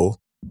bigger level,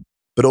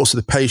 but also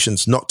the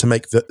patience not to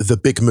make the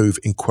big move,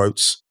 in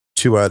quotes,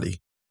 too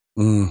early.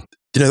 Mm.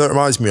 Do you know that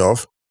reminds me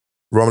of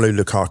Romelu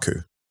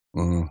Lukaku?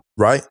 Mm.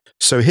 Right?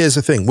 So here's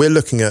the thing. We're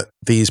looking at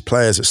these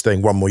players that are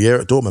staying one more year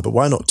at Dortmund, but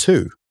why not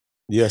 2?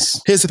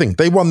 Yes. Here's the thing.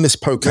 They won this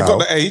Pokal. They got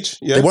the age.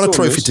 Yeah, they won a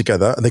trophy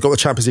together, and they got the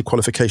Champions League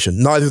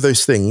qualification. Neither of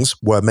those things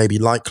were maybe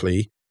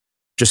likely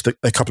just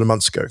a couple of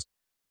months ago.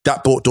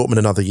 That bought Dortmund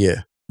another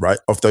year, right,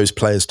 of those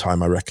players'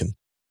 time, I reckon.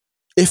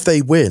 If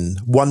they win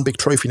one big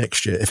trophy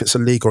next year, if it's a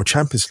league or a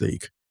Champions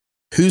League,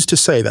 who's to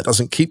say that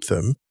doesn't keep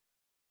them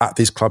at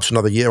these clubs for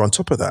another year on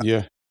top of that?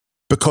 Yeah.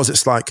 Because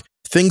it's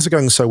things are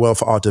going so well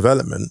for our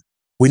development.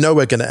 We know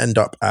we're going to end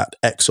up at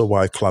X or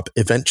Y club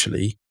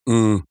eventually.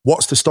 Mm.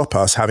 What's to stop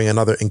us having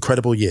another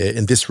incredible year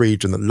in this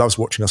region that loves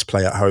watching us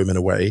play at home and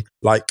away?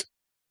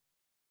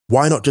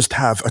 Why not just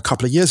have a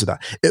couple of years of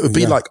that? It would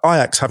be like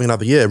Ajax having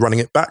another year running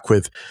it back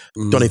with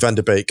Donny van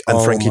de Beek and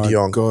Frenkie de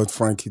Jong. Oh my God,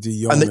 Frenkie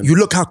de Jong. And you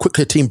look how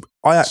quickly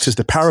Ajax is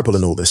the parable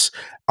in all this.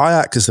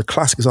 Ajax is the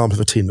classic example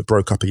of a team that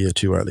broke up a year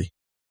too early.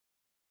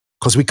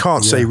 Because we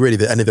can't say really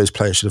that any of those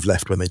players should have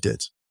left when they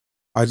did.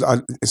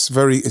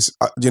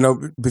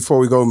 Before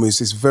we go, Moose,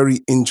 it's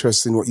very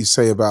interesting what you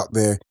say about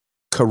their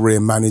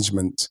career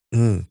management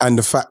and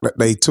the fact that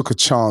they took a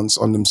chance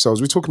on themselves.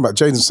 We're talking about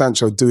Jadon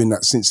Sancho doing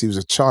that since he was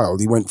a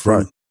child. He went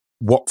from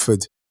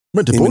Watford.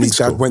 Went to boarding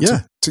school. Went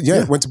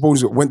to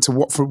boarding school. Went to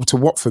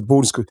Watford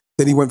boarding school.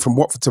 Then he went from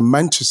Watford to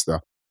Manchester.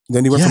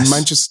 Then he went from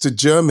Manchester to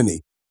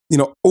Germany.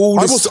 All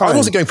this time. I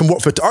wasn't going from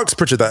Watford to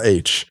Uxbridge at that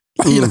age.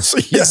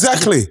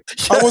 Exactly.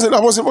 Yeah. I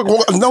wasn't.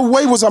 No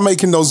way was I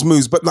making those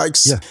moves. But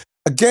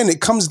again,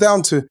 it comes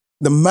down to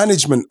the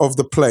management of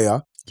the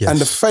player and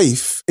the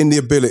faith in the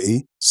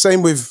ability.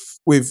 Same with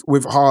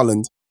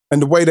Haaland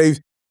and the way they've.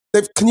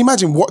 Can you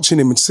imagine watching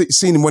him and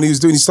seeing him when he was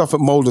doing his stuff at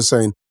Mulder,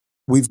 saying,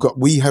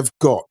 "We have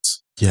got.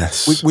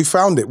 Yes, we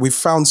found it. We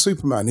found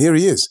Superman. Here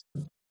he is."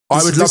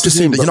 I would love to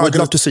see.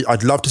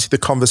 I'd love to see the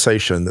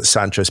conversation that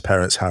Sancho's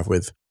parents have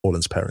with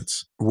Haaland's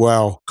parents.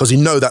 Wow, because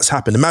that's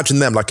happened. Imagine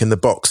them in the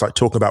box,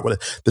 talking about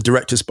the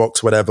director's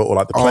box, whatever, or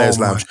the players'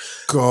 lounge.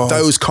 God.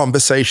 Those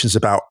conversations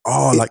about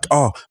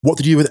what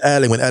did you do with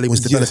Erling when Erling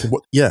was developing?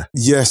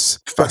 Yes,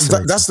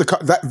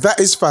 that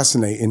is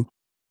fascinating.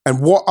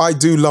 And what I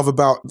do love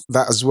about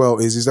that as well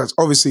is that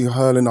obviously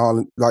Erling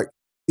Haaland,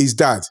 his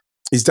dad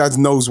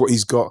knows what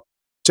he's got.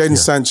 Jadon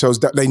Sancho's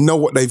that they know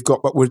what they've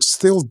got, but we're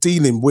still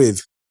dealing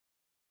with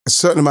a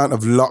certain amount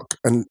of luck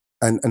and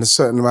a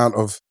certain amount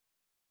of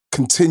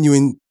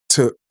continuing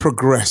to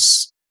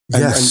progress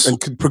and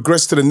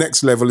progress to the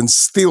next level and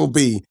still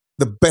be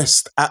the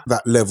best at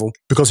that level.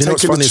 Because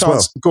what's funny as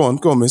well? Go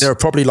on, miss. There are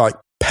probably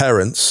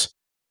parents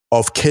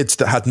of kids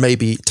that had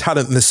maybe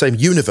talent in the same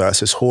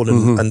universe as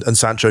Haaland and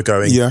Sancho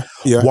going,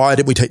 why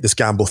didn't we take this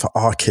gamble for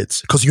our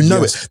kids? Because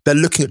it. They're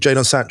looking at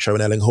Jadon Sancho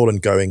and Erling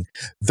Haaland going,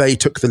 they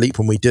took the leap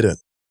when we didn't.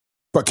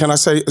 But can I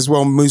say as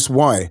well, Moose,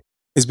 why?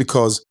 Is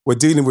because we're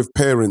dealing with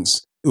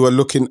parents who are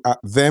looking at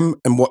them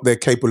and what they're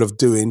capable of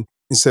doing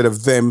instead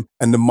of them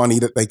and the money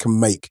that they can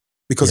make.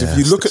 Because if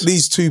you look at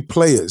these two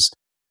players,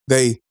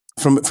 they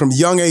from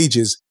young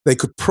ages, they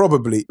could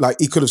probably,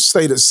 he could have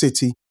stayed at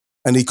City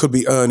and he could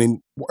be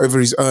earning whatever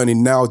he's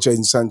earning now,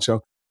 Jadon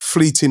Sancho,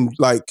 fleeting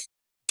like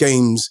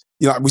games.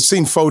 You know, we've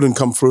seen Foden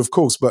come through, of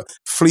course, but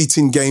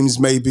fleeting games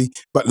maybe,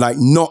 but like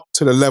not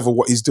to the level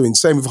what he's doing.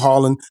 Same with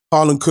Haaland.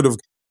 Haaland could have,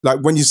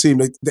 like when you see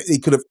him, he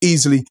could have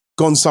easily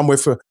gone somewhere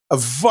for a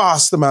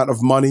vast amount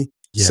of money.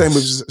 Yes. Same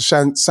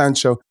with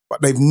Sancho,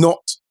 but they've not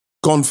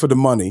gone for the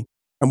money.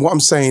 And what I'm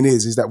saying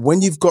is that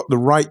when you've got the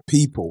right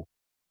people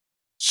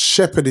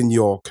shepherding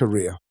your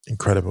career.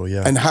 Incredible,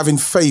 yeah. And having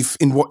faith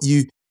in what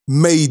you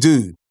may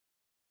do.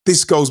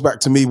 This goes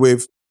back to me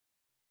with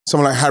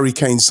someone like Harry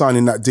Kane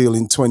signing that deal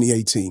in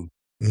 2018.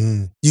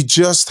 You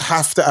just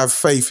have to have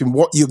faith in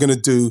what you're going to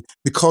do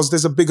because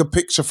there's a bigger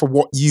picture for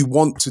what you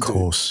want to do. Of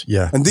course,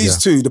 yeah. And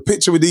these two, the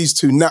picture with these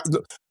two, now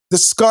the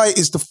sky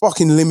is the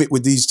fucking limit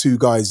with these two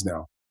guys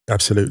now.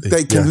 Absolutely.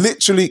 They can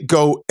literally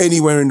go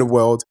anywhere in the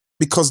world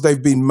because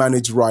they've been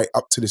managed right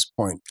up to this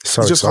point.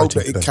 So I just hope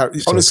that it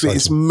carries. Honestly,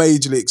 it's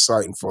majorly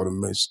exciting for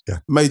them, Moose. Yeah.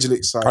 Majorly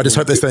exciting. I just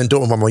hope they stay in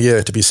Dortmund one more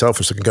year, to be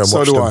selfish, so I can go and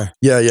watch them. So do I.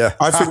 Yeah, yeah.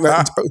 I think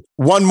that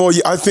one more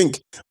year. I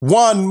think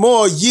one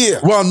more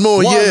year. One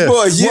more year. One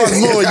more year.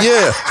 One more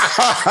year.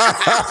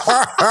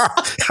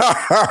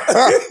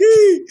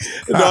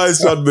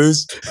 Nice one,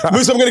 Moose.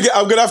 Moose, I'm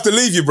gonna have to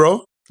leave you,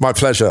 bro. My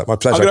pleasure. My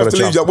pleasure. I'm gonna have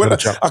to leave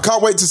you. I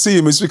can't wait to see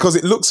you, Moose, because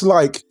it looks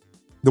like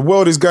the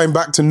world is going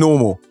back to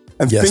normal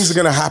and things are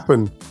gonna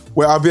happen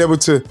where I'll be able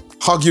to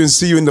hug you and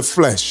see you in the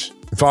flesh.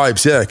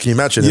 Vibes, yeah. Can you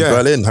imagine? In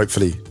Berlin,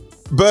 hopefully.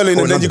 Berlin,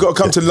 and then you've got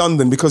to come to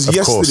London because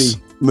yesterday,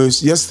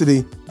 Moose,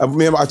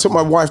 I took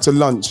my wife to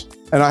lunch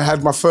and I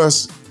had my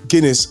first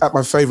Guinness at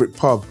my favourite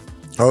pub.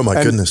 Oh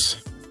my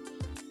goodness.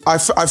 I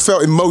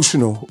felt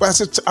emotional.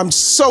 I'm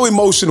so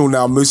emotional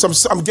now,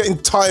 Moose. I'm getting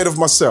tired of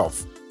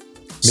myself.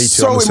 Me too.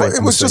 So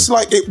it was just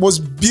like, it was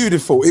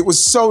beautiful. It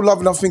was so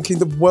lovely. I'm thinking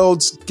the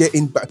world's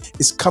getting back.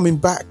 It's coming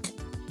back.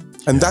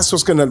 And that's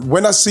what's going to,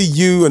 when I see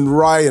you and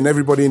Rai and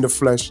everybody in the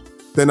flesh,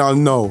 then I'll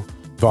know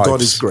God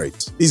is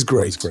great. He's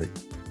great. He's great.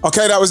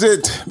 Okay, that was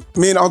it.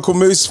 Me and Uncle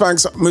Moose.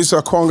 Thanks,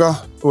 Musa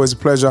Okwonga. Always a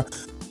pleasure.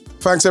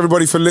 Thanks,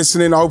 everybody, for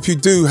listening. I hope you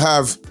do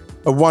have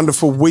a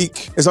wonderful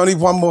week. There's only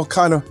one more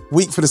kind of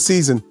week for the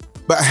season.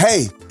 But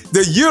hey, the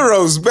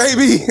Euros,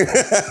 baby.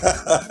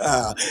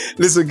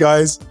 Listen,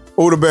 guys,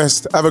 all the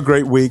best. Have a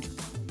great week.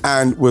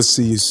 And we'll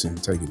see you soon.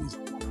 Take it easy.